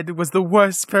said was the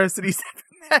worst person he's ever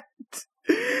met.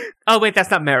 Oh, wait,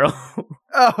 that's not Meryl.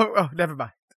 Oh, never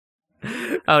mind.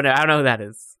 Oh, no, I don't know who that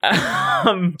is.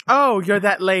 Oh, you're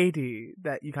that lady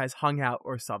that you guys hung out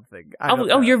or something.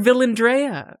 Oh, you're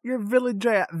Villandrea. You're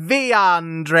Villandrea.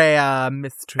 Viandrea,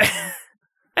 mistress.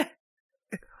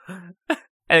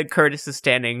 And Curtis is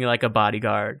standing like a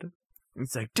bodyguard.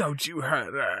 It's like, don't you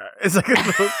hurt her. It's like a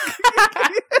little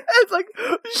it's like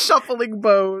shuffling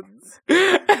bones.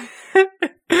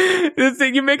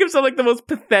 You make him sound like the most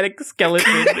pathetic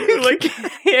skeleton. Like,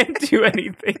 can't do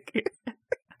anything.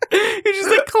 He's just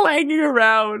like clanging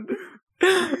around.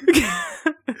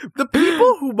 The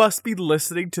people who must be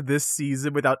listening to this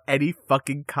season without any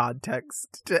fucking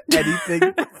context to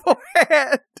anything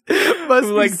beforehand must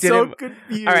be so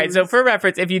confused. All right, so for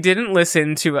reference, if you didn't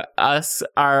listen to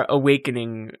our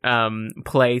Awakening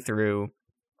playthrough,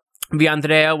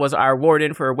 Viandrea was our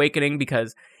warden for Awakening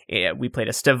because we played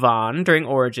a Stevan during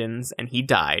Origins and he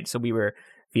died. So we were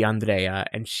Viandrea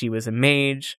and she was a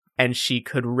mage and she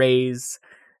could raise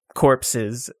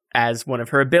corpses as one of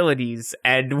her abilities,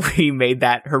 and we made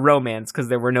that her romance because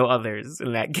there were no others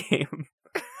in that game.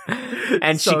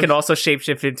 And she can also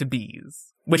shapeshift into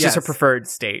bees, which is her preferred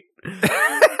state.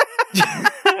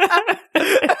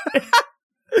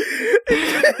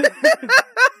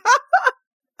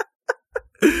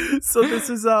 So this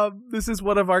is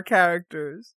one of our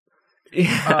characters.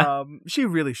 Yeah. She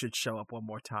really should show up one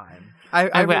more time.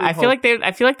 I feel like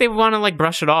they want to like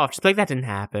brush it off. Just like that didn't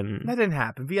happen. That didn't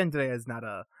happen. Viandrea is not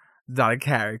a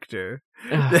character.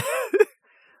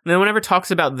 No one ever talks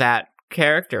about that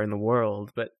character in the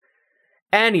world. But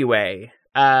anyway,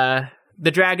 the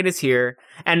dragon is here,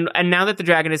 and now that the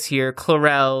dragon is here,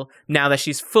 Clarel, now that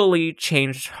she's fully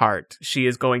changed heart, she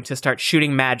is going to start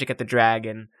shooting magic at the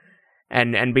dragon,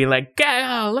 and be like,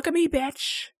 "Oh, look at me,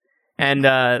 bitch." And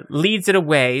leads it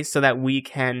away so that we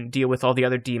can deal with all the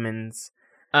other demons.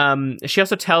 She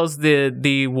also tells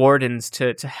the wardens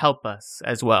to help us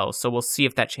as well. So we'll see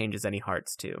if that changes any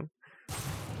hearts too.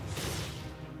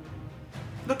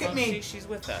 Look at me. She's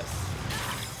with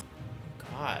us.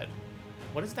 God,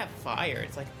 what is that fire?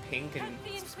 It's like pink and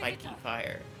spiky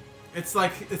fire. It's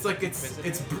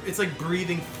like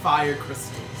breathing fire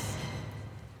crystals.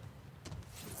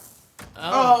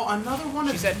 Oh, another one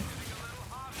of them.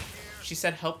 She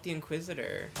said, "Help the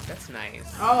Inquisitor." That's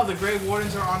nice. Oh, the Grey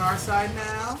Wardens are on our side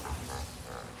now.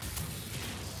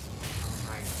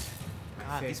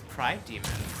 God, these pride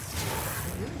demons.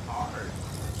 They're really hard.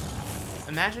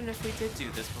 Imagine if we did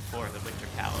do this before the Winter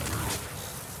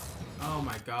Palace. Oh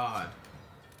my God.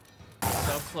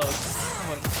 So close.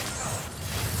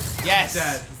 Yes.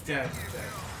 He's dead.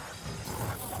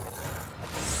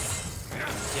 Do you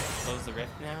have to close the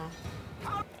rift now?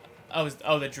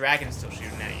 Oh, the dragon's still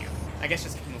shooting at you. I guess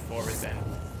just move forward then.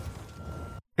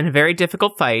 In a very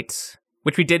difficult fight,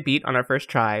 which we did beat on our first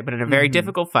try, but in a very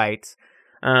difficult fight,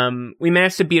 we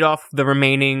managed to beat off the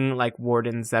remaining like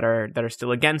wardens that are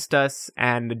still against us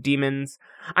and the demons.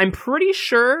 I'm pretty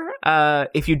sure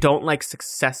if you don't like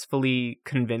successfully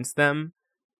convince them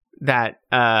that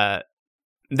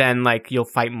then like you'll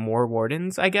fight more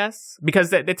wardens, I guess,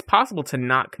 because it's possible to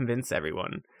not convince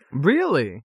everyone.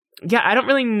 Really? Yeah, I don't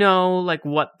really know like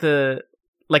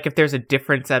if there's a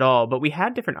difference at all, but we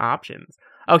had different options.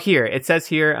 Oh, here it says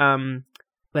here.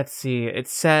 Let's see. It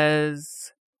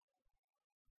says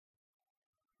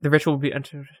the ritual will be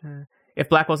if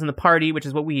Black was in the party, which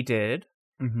is what we did.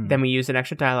 Then we used an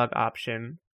extra dialogue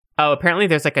option. Oh, apparently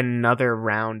there's like another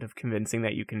round of convincing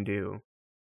that you can do.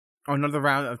 Oh, another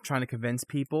round of trying to convince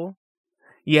people?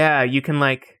 Yeah, you can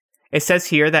like. It says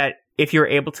here that if you're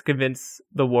able to convince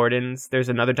the wardens, there's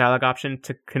another dialogue option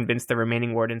to convince the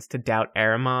remaining wardens to doubt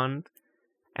Aramond.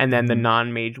 And then the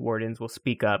non-mage wardens will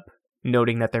speak up,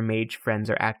 noting that their mage friends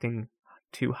are acting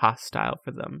too hostile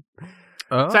for them.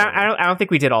 Oh. So I don't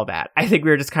think we did all that. I think we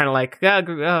were just kind of like,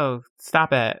 oh,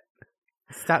 stop it.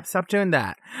 Stop doing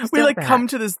that. We like come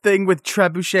to this thing with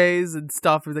trebuchets and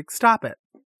stuff. We're like, stop it.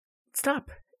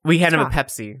 Stop. We had him a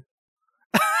Pepsi.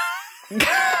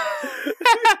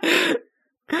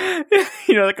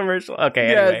 You know the commercial?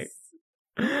 Okay, anyway.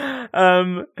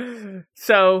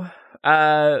 So,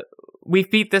 we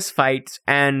beat this fight,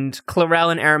 and Clarel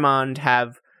and Aramond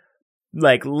have,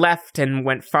 like, left and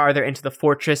went farther into the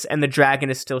fortress, and the dragon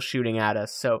is still shooting at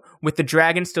us. So, with the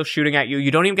dragon still shooting at you,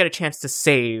 you don't even get a chance to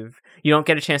save. You don't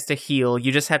get a chance to heal.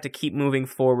 You just have to keep moving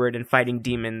forward and fighting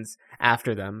demons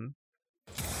after them.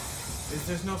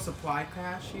 There's no supply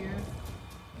crash here?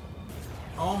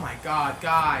 Oh my God,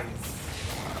 guys.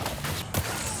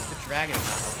 The dragon's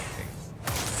not helping things.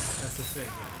 That's the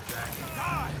thing, the dragon.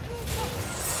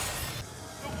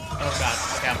 Oh God,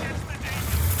 look out.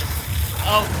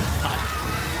 Oh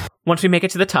God. Once we make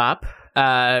it to the top,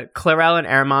 Clarel and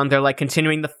Aramond, they're like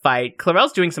continuing the fight.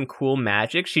 Clarel's doing some cool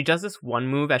magic. She does this one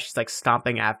move as she's like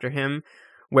stomping after him,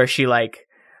 where she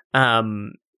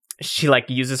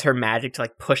uses her magic to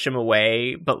like push him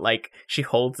away, but like she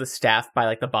holds the staff by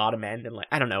like the bottom end and like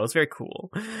I don't know, it's very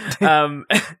cool.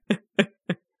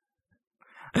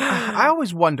 I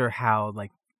always wonder how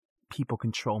like people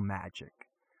control magic.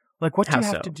 Like, what do you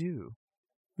have to do?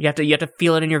 You have to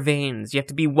feel it in your veins. You have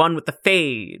to be one with the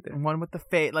Fade. One with the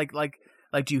Fade. Like,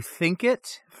 do you think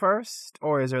it first,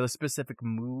 or is there a specific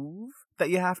move that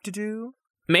you have to do?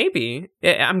 Maybe.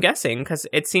 I'm guessing, because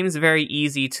it seems very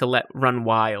easy to let run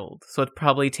wild. So it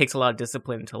probably takes a lot of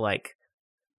discipline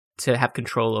to have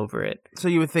control over it. So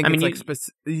you would think you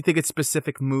think it's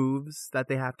specific moves that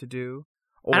they have to do?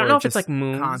 Or I don't know if it's like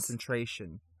moves.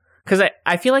 Concentration. Because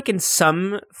I feel like in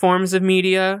some forms of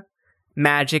media,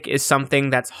 magic is something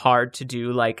that's hard to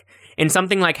do. Like in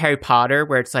something like Harry Potter,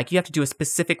 where it's like you have to do a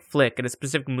specific flick and a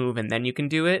specific move and then you can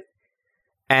do it.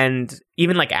 And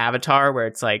even like Avatar, where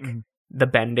it's like the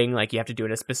bending, like you have to do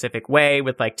it a specific way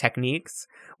with like techniques.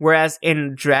 Whereas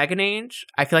in Dragon Age,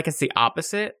 I feel like it's the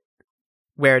opposite,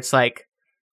 where it's like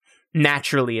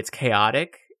naturally it's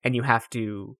chaotic and you have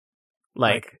to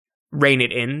like rein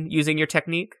it in using your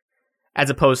technique, as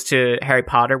opposed to Harry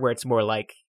Potter, where it's more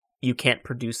like you can't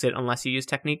produce it unless you use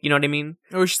technique. You know what I mean?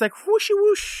 Or it's just like whooshy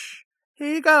whoosh,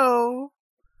 here you go.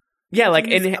 Yeah, like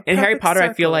in Harry Potter,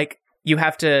 I feel like you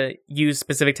have to use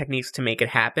specific techniques to make it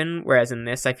happen, whereas in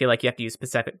this, I feel like you have to use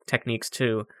specific techniques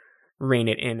to rein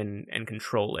it in and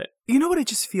control it. You know what it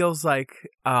just feels like?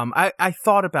 I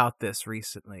thought about this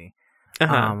recently.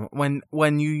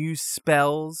 When you use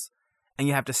spells and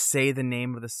you have to say the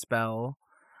name of the spell,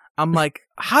 I'm like,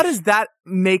 how does that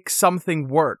make something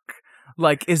work?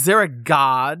 Like, is there a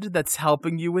god that's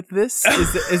helping you with this?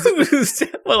 Is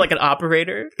it well, like an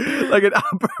operator? Like an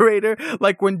operator?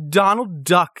 Like when Donald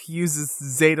Duck uses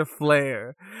Zeta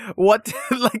Flare. What?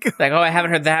 like, oh, I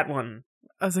haven't heard that one.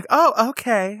 I was like, oh,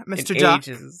 okay, Mr. Duck.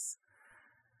 Ages.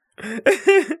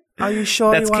 Are you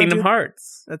sure That's Kingdom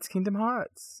Hearts. That's Kingdom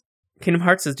Hearts. Kingdom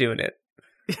Hearts is doing it.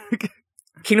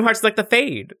 Kingdom Hearts is like the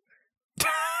Fade.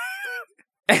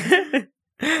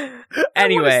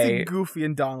 Anyway, I see Goofy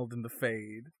and Donald in the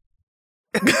Fade.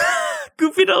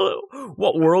 Goofy Donald,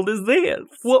 what world is this?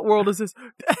 What world is this?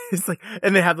 It's like,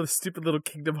 and they have those stupid little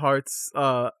Kingdom Hearts,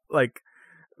 world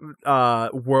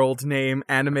name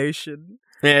animation.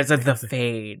 Yeah, it's like the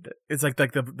Fade. It's like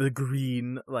the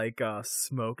green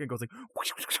smoke. It goes like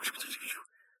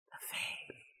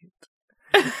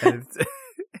the Fade.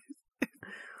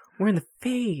 We're in the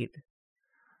Fade.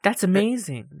 That's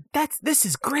amazing. This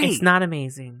is great. It's not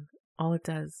amazing. All it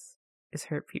does is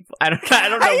hurt people. I don't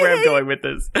know where I'm going with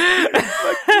this.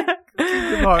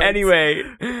 Anyway,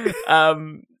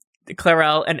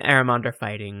 Clarel and Aramond are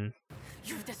fighting.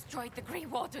 You've destroyed the Grey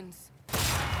Wardens.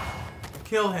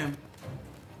 Kill him.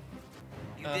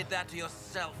 You did that to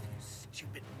yourself, you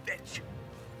stupid bitch.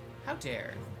 How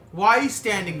dare. Why are you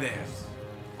standing there?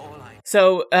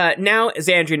 So now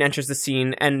Xandrian enters the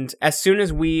scene, and as soon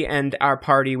as we and our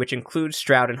party, which includes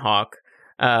Stroud and Hawk,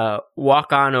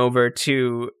 walk on over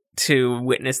to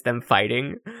witness them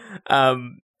fighting,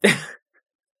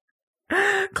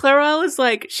 Clarel is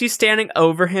like, she's standing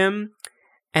over him,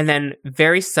 and then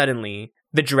very suddenly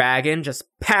the dragon just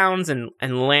pounds and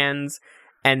lands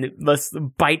and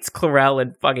bites Clarel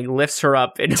and fucking lifts her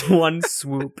up in one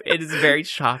swoop. It is very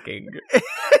shocking.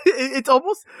 It's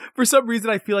almost, for some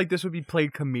reason, I feel like this would be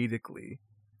played comedically.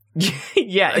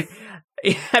 Yeah.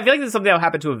 I feel like this is something that will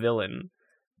happen to a villain.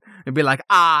 It'd be like,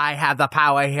 I have the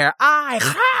power here.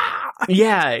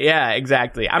 Yeah,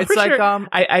 exactly. I'm pretty sure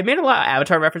I made a lot of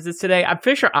Avatar references today. I'm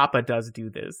pretty sure Appa does do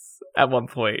this at one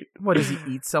point. What, does he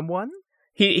eat someone?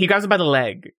 He grabs him by the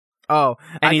leg. Oh.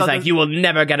 And he's like, you will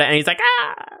never get it. And he's like,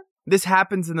 ah! This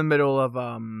happens in the middle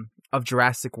of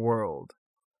Jurassic World.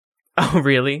 Oh,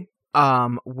 really?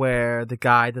 Where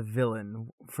the villain,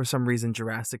 for some reason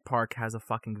Jurassic Park has a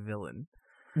fucking villain.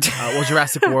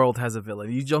 Jurassic World has a villain.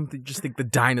 You don't just think the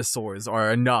dinosaurs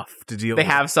are enough to deal with.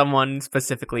 They have someone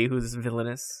specifically who's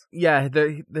villainous. Yeah,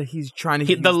 he's trying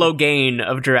to... the Logain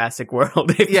of Jurassic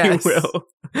World, if you will.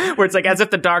 Where it's like as if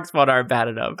the Darkspawn aren't bad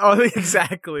enough. Oh,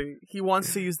 exactly. He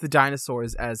wants to use the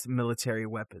dinosaurs as military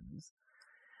weapons.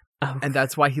 Oh. And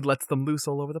that's why he lets them loose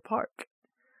all over the park.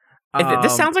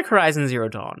 This sounds like Horizon Zero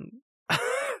Dawn.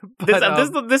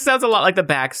 This sounds a lot like the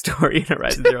backstory in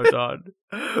Horizon Zero Dawn.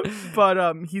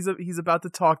 But he's about to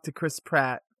talk to Chris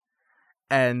Pratt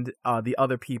and the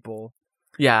other people.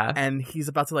 Yeah. And he's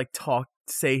about to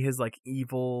say his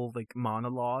evil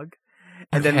monologue.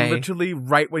 And then literally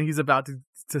right when he's about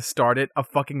to start it, a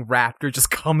fucking raptor just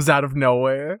comes out of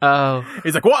nowhere. Oh.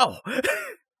 He's like, whoa!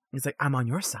 He's like, I'm on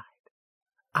your side.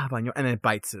 And then it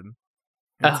bites him.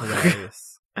 It's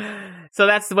hilarious. So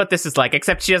that's what this is like,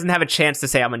 except she doesn't have a chance to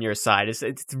say I'm on your side.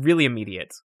 It's really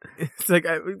immediate. It's like,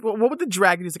 what would the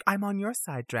dragon? He's like, I'm on your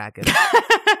side, dragon.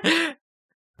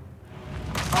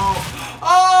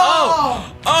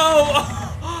 Oh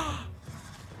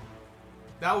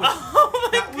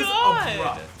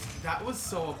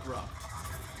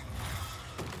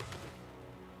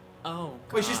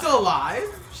Wait, she's still alive?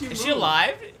 Is she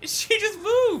alive? She just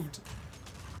moved.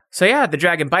 So yeah, the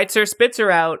dragon bites her, spits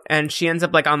her out, and she ends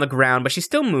up like on the ground, but she's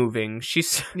still moving.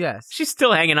 She's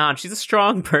still hanging on. She's a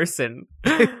strong person.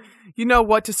 You know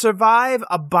what? To survive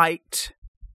a bite,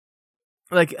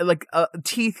 like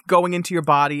teeth going into your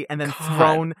body and then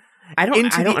thrown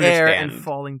into the air and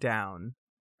falling down.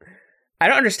 I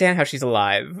don't understand how she's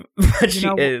alive, but she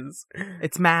is.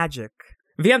 It's magic.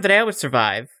 Viandrea would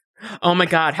survive. Oh my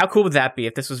god, how cool would that be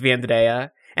if this was Viandrea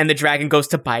and the dragon goes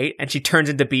to bite and she turns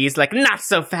into bees like, not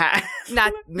so fast.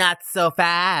 Not so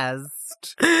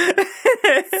fast.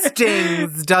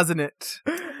 Stings, doesn't it?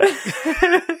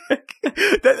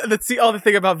 That's the other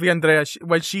thing about Viandrea.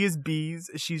 When she is bees,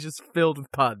 she's just filled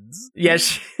with puns. Yeah,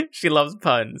 she loves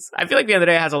puns. I feel like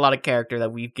Viandrea has a lot of character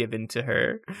that we've given to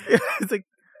her. It's like,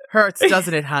 hurts,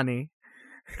 doesn't it, honey?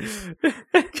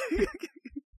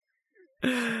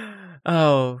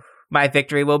 Oh, my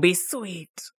victory will be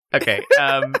sweet. Okay.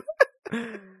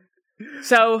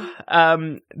 So,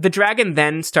 the dragon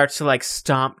then starts to like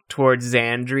stomp towards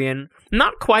Xandrian.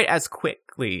 Not quite as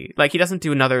quickly. Like, he doesn't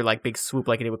do another like big swoop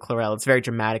like he did with Clarel. It's very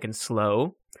dramatic and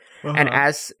slow. Uh-huh. And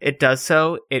as it does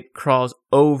so, it crawls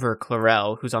over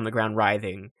Clarel, who's on the ground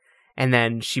writhing. And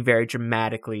then she very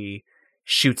dramatically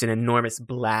shoots an enormous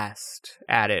blast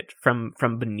at it from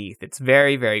beneath. It's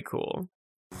very, very cool.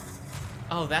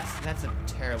 Oh, that's a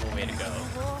terrible way to go.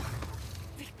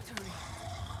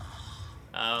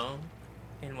 Oh,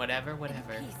 and whatever.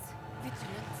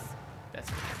 That's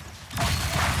good.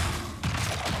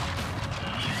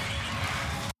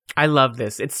 I love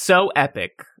this. It's so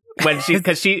epic when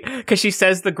because she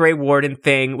says the Grey Warden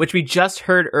thing, which we just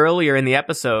heard earlier in the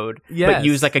episode, but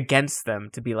use like against them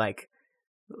to be like,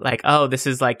 oh, this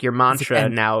is like your mantra.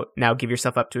 Now give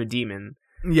yourself up to a demon.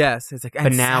 Yes, it's like,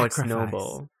 but now it's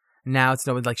noble. Now it's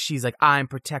noble. Like she's like, I'm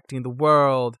protecting the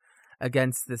world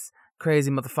against this crazy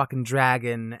motherfucking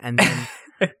dragon, and then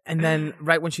and then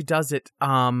right when she does it,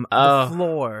 the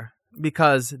floor,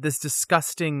 because this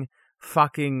disgusting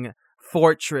fucking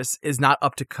fortress is not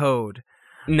up to code.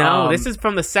 No, this is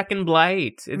from the second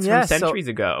blight. It's from centuries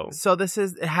ago. So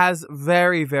it has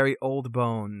very, very old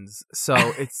bones. So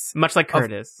it's much like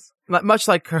Curtis. Much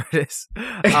like Curtis.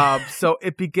 So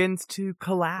it begins to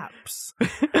collapse.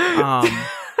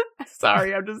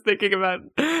 Sorry, I'm just thinking about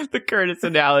the Curtis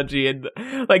analogy, and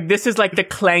like this is like the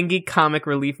clangy comic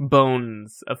relief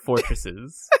bones of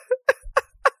fortresses.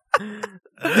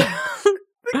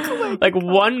 Like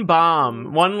one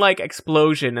bomb, one like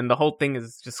explosion, and the whole thing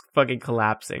is just fucking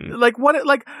collapsing. Like what?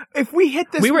 Like if we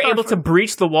hit this, we were able to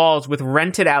breach the walls with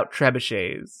rented out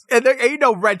trebuchets. And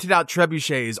rented out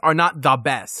trebuchets are not the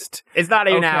best. It's not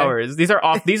even ours. These are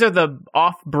off. These are the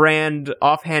off-brand,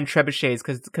 offhand trebuchets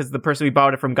because the person we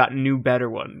bought it from got new, better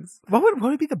ones. What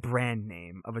would be the brand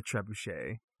name of a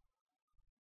trebuchet?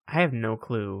 I have no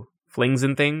clue. Flings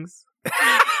and Things.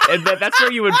 And that's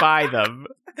where you would buy them.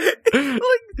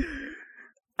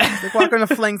 Like welcome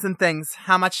to Flings and Things.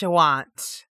 How much you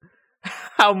want?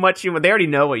 How much you want? They already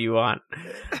know what you want.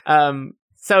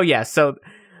 So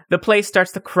the place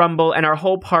starts to crumble, and our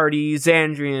whole party,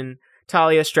 Xandrian,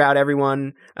 Talia, Stroud,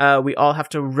 everyone, we all have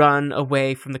to run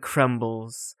away from the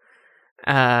crumbles,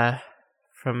 from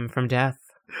death.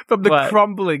 From the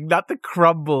crumbling, not the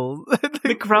crumbles.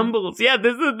 The crumbles. Yeah,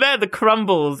 this is that. The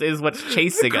crumbles is what's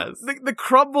chasing us. The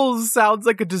crumbles sounds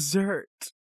like a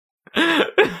dessert.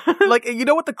 Like, you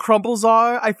know what the crumbles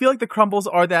are? I feel like the crumbles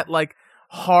are that, like,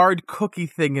 hard cookie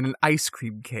thing in an ice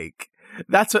cream cake.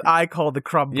 That's what I call the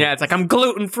crumbles. Yeah, it's like, I'm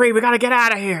gluten-free. We gotta get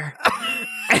out of here.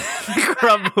 The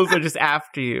crumbles are just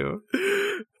after you.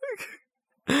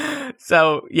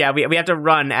 So, yeah, we have to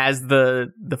run as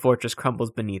the fortress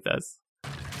crumbles beneath us.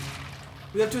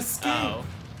 We have to escape. Oh.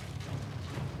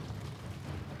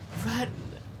 Run.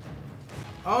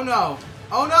 Oh no.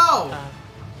 Oh no.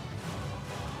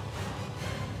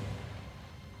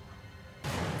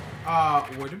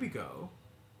 Where did we go?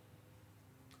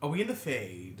 Are we in the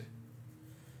Fade?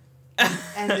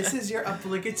 And this is your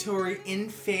obligatory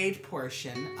in-Fade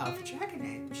portion of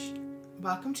Dragon Age.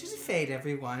 Welcome to the Fade,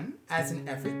 everyone. As in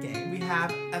every game, we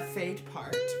have a Fade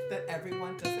part that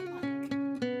everyone doesn't like.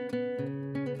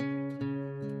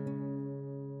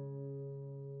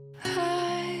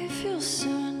 I feel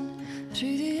sun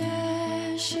through the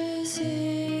ashes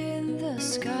in the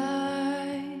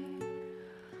sky.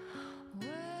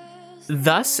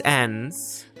 Thus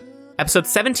ends episode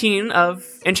 17 of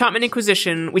Enchantment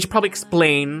Inquisition. We should probably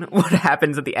explain what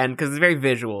happens at the end because it's very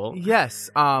visual. Yes,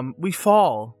 we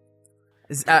fall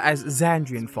as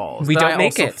Xandrian falls. We don't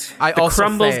make it. The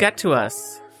crumbles get to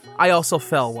us. I also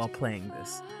fell while playing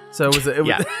this. So it was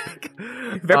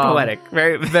very poetic,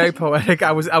 very poetic.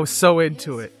 I was so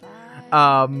into it.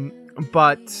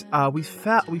 But we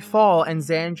fall, and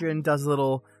Xandrian does a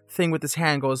little thing with his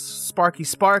hand, goes sparky,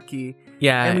 sparky.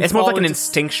 Yeah, and it's more like an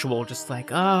instinctual, just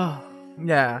like, oh.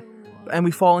 Yeah, and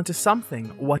we fall into something.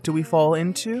 What do we fall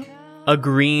into? A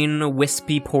green,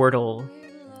 wispy portal.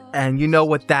 And you know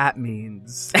what that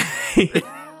means.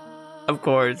 Of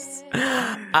course.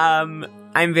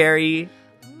 I'm very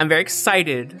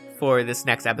excited for this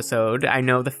next episode. I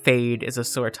know the Fade is a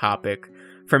sore topic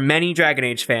for many Dragon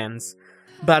Age fans.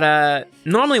 But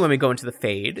normally when we go into the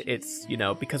Fade, it's,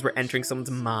 because we're entering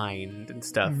someone's mind and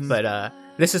stuff. Mm-hmm. But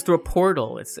this is through a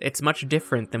portal. It's much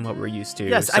different than what we're used to.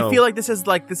 Yes, so... I feel like this is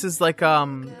like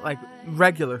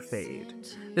regular Fade.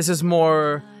 This is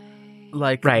more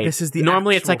like right. This is the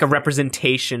normally it's like a Fade.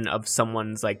 Representation of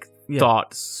someone's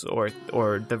thoughts or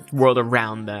the world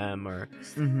around them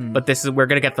but we're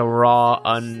gonna get the raw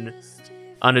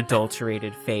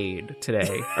unadulterated Fade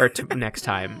today or next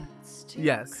time.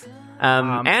 Yes.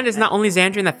 And it's not only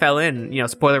Xandrian that fell in,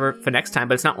 spoiler for next time,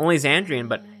 but it's not only Xandrian,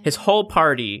 but his whole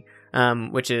party,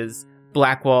 which is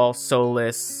Blackwall,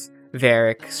 Solus,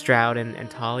 Varric, Stroud, and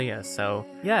Talia. So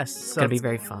yes, it's going to be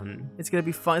very fun. It's going to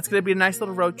be fun. It's going to be a nice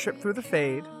little road trip through the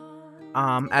Fade,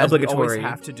 as we always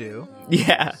have to do.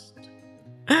 Yeah.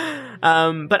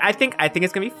 But I think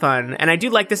it's going to be fun. And I do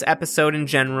like this episode in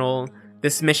general.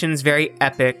 This mission's very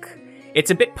epic.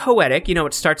 It's a bit poetic.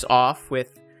 It starts off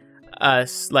with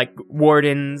us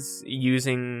wardens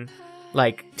using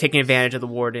taking advantage of the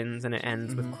wardens, and it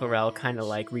ends with Chlorel kind of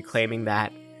reclaiming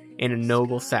that in a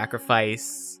noble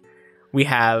sacrifice. We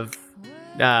have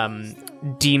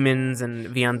demons and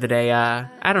Viandrea.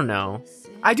 I don't know.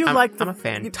 I'm a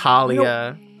fan.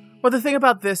 Talia. Well, the thing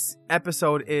about this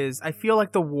episode is I feel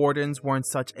like the wardens weren't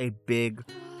such a big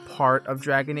part of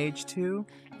Dragon Age 2.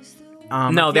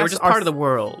 No, they were just part of the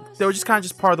world. They were just kind of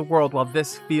just part of the world, while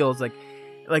this feels like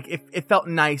it felt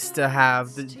nice to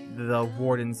have the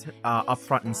wardens up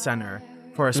front and center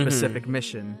for a specific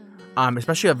mission,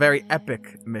 especially a very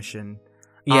epic mission.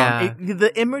 Yeah,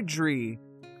 the imagery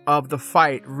of the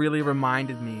fight really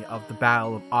reminded me of the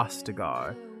Battle of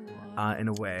Ostagar, in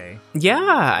a way.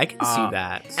 Yeah, I can see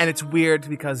that. And it's weird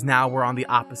because now we're on the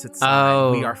opposite side.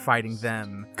 Oh. We are fighting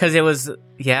them. Because it was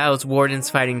wardens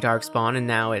fighting Darkspawn, and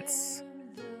now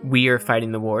we are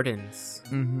fighting the wardens.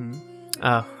 Mm-hmm.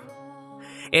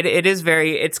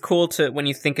 It's cool to, when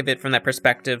you think of it from that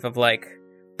perspective of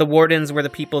the wardens were the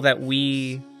people that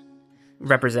we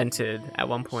represented at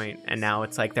one point, and now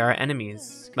it's they're our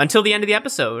enemies. Until the end of the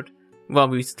episode. Well,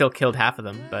 we still killed half of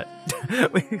them, but...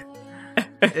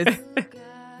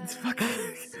 it's fucking...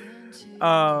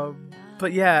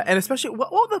 but yeah, and especially...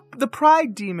 the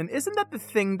Pride Demon, isn't that the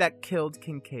thing that killed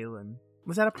King Kalen?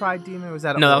 Was that a Pride Demon, or was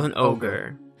that No, that was an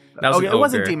ogre. That was an ogre. It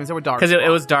wasn't demons, they were Darkspawn. Because it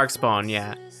was Darkspawn,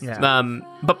 yeah.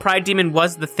 But Pride Demon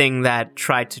was the thing that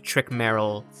tried to trick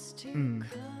Meryl,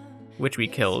 which we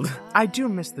killed. I do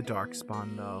miss the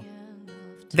Darkspawn, though.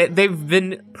 They've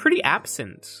been pretty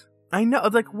absent. I know,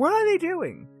 what are they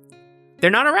doing? They're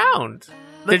not around.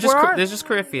 There's just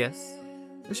Corypheus.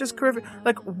 It's just Corypheus.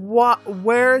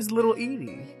 Where's Little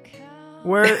Edie?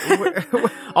 Where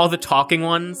all the talking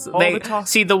ones?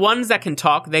 See, the ones that can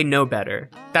talk, they know better.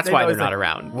 That's why they're not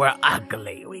around. We're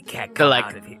ugly. We can't come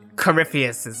out of here.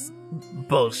 Corypheus is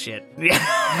bullshit.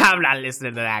 I'm not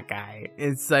listening to that guy.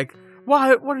 It's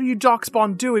what are you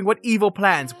Darkspawn doing? What evil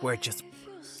plans? We're just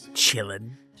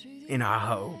chilling in our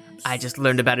homes. I just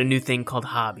learned about a new thing called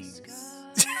hobbies.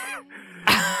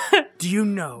 Do you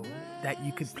know that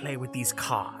you could play with these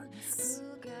cards?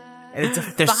 And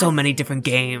there's so many different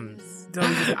games.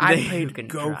 I played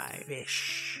Go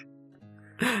Fish.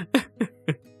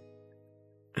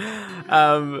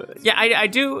 I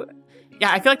do.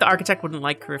 Yeah, I feel like the Architect wouldn't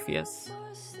like Corypheus.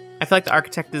 I feel like the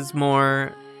Architect is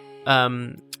more, I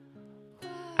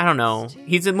don't know.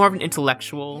 He's more of an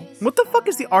intellectual. What the fuck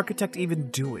is the Architect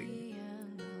even doing?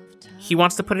 He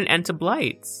wants to put an end to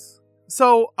blights.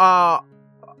 So,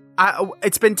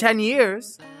 it's been 10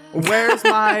 years. Where's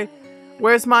my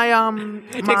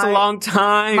it takes a long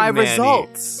time. My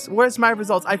results. Where's my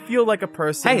results? I feel like a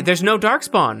person. Hey, there's no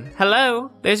Darkspawn.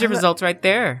 Hello. There's your results right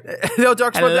there. No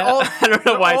Darkspawn. I don't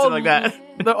know why it's like that.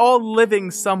 They're all living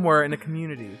somewhere in a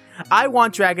community. I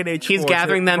want Dragon Age 4. He's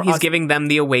gathering them. He's giving them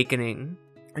the awakening.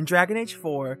 In Dragon Age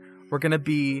 4, we're going to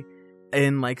be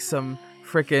in some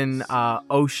freaking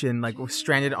ocean, we're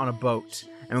stranded on a boat.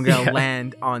 And we're going to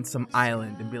land on some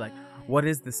island and be like, what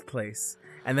is this place?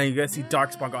 And then you're going to see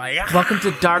Darkspawn going, welcome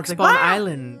to Darkspawn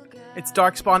Island. It's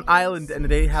Darkspawn Island, and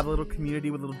they have a little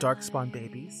community with little Darkspawn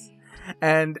babies.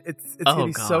 And it's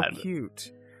going to be so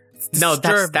cute. No,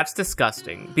 that's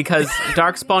disgusting because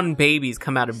darkspawn babies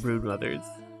come out of brood mothers.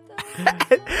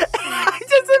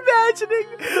 Just imagining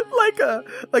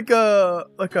like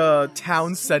a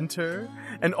town center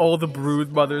and all the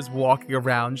brood mothers walking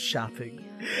around shopping.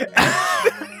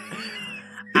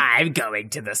 I'm going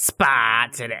to the spa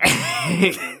today.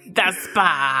 The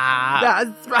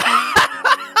spa.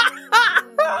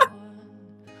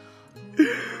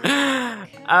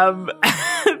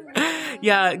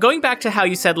 Yeah, going back to how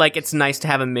you said, like, it's nice to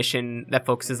have a mission that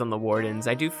focuses on the Wardens,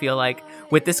 I do feel like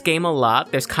with this game a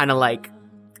lot, there's kind of like,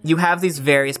 you have these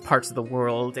various parts of the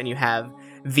world, and you have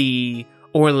the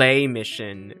Orlais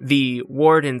mission, the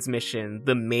Warden's mission,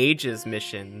 the Mage's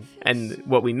mission, and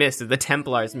what we missed is the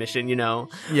Templar's mission, you know?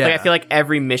 Yeah. Like, I feel like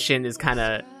every mission is kind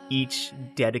of each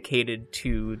dedicated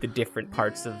to the different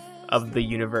parts of the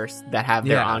universe that have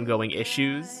their ongoing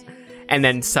issues, and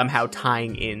then somehow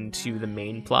tying into the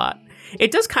main plot.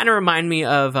 It does kind of remind me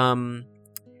of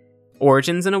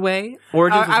Origins in a way.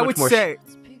 Origins was I would say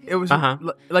it was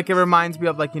like, it reminds me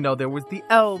of, like, you know, there was the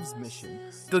elves mission,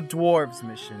 the dwarves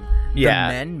mission, the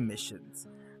men missions.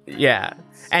 Yeah.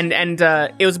 And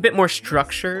it was a bit more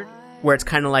structured, where it's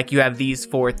kind of like you have these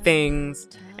 4 things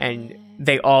and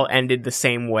they all ended the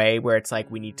same way, where it's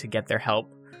like we need to get their help.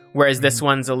 Whereas this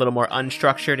one's a little more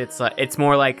unstructured. It's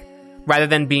more like, rather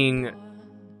than being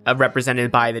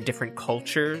represented by the different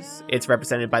cultures, it's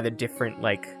represented by the different,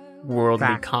 like,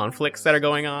 worldly conflicts that are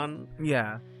going on.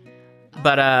 Yeah.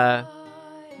 But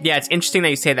yeah, it's interesting that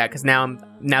you say that, because now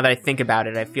that I think about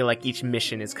it, I feel like each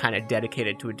mission is kind of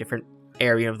dedicated to a different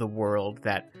area of the world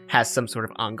that has some sort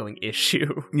of ongoing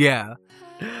issue. Yeah.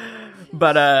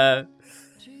 But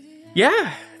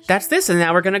yeah, that's this, and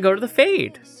now we're gonna go to the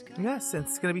Fade. Yes,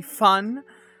 it's gonna be fun.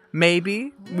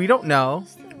 Maybe, we don't know.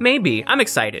 Maybe. I'm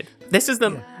excited. This is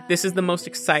the most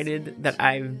excited that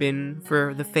I've been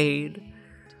for the Fade.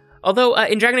 Although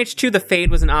in Dragon Age 2, the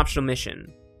Fade was an optional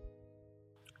mission.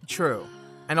 True.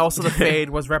 And also the Fade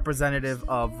was representative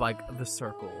of, like, the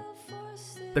circle.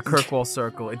 The Kirkwall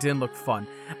circle. It didn't look fun.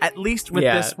 At least with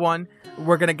this one,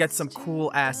 we're gonna get some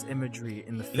cool-ass imagery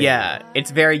in the Fade. Yeah,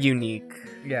 it's very unique.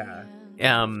 Yeah.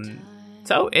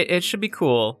 So it should be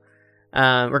cool.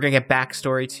 We're gonna get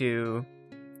backstory too.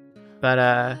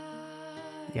 But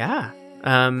yeah.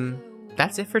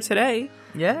 That's it for today.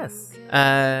 Yes.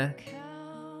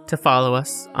 To follow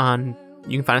us on,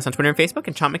 you can find us on Twitter and Facebook,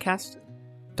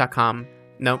 enchantmentcast.com.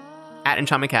 Nope, at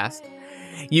enchantmentcast.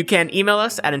 You can email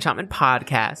us at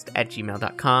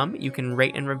enchantmentpodcast@gmail.com. You can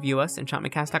rate and review us,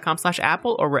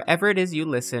 enchantmentcast.com/Apple, or wherever it is you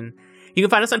listen. You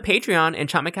can find us on Patreon,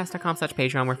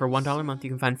 enchantmentcast.com/Patreon, where for $1 a month you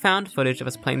can find found footage of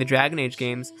us playing the Dragon Age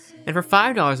games, and for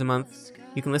 $5 a month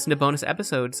you can listen to bonus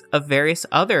episodes of various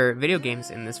other video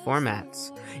games in this format.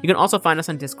 You can also find us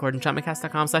on Discord,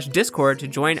 enchantmentcast.com/Discord, to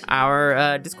join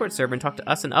our Discord server and talk to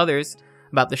us and others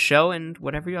about the show and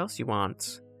whatever else you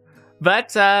want.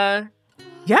 But yeah,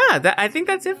 I think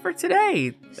that's it for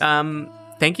today.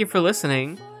 Thank you for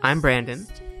listening. I'm Brandon.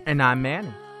 And I'm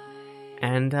Manny.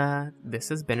 And this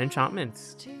has been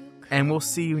Enchantment. And we'll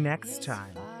see you next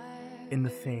time in the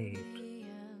Fade.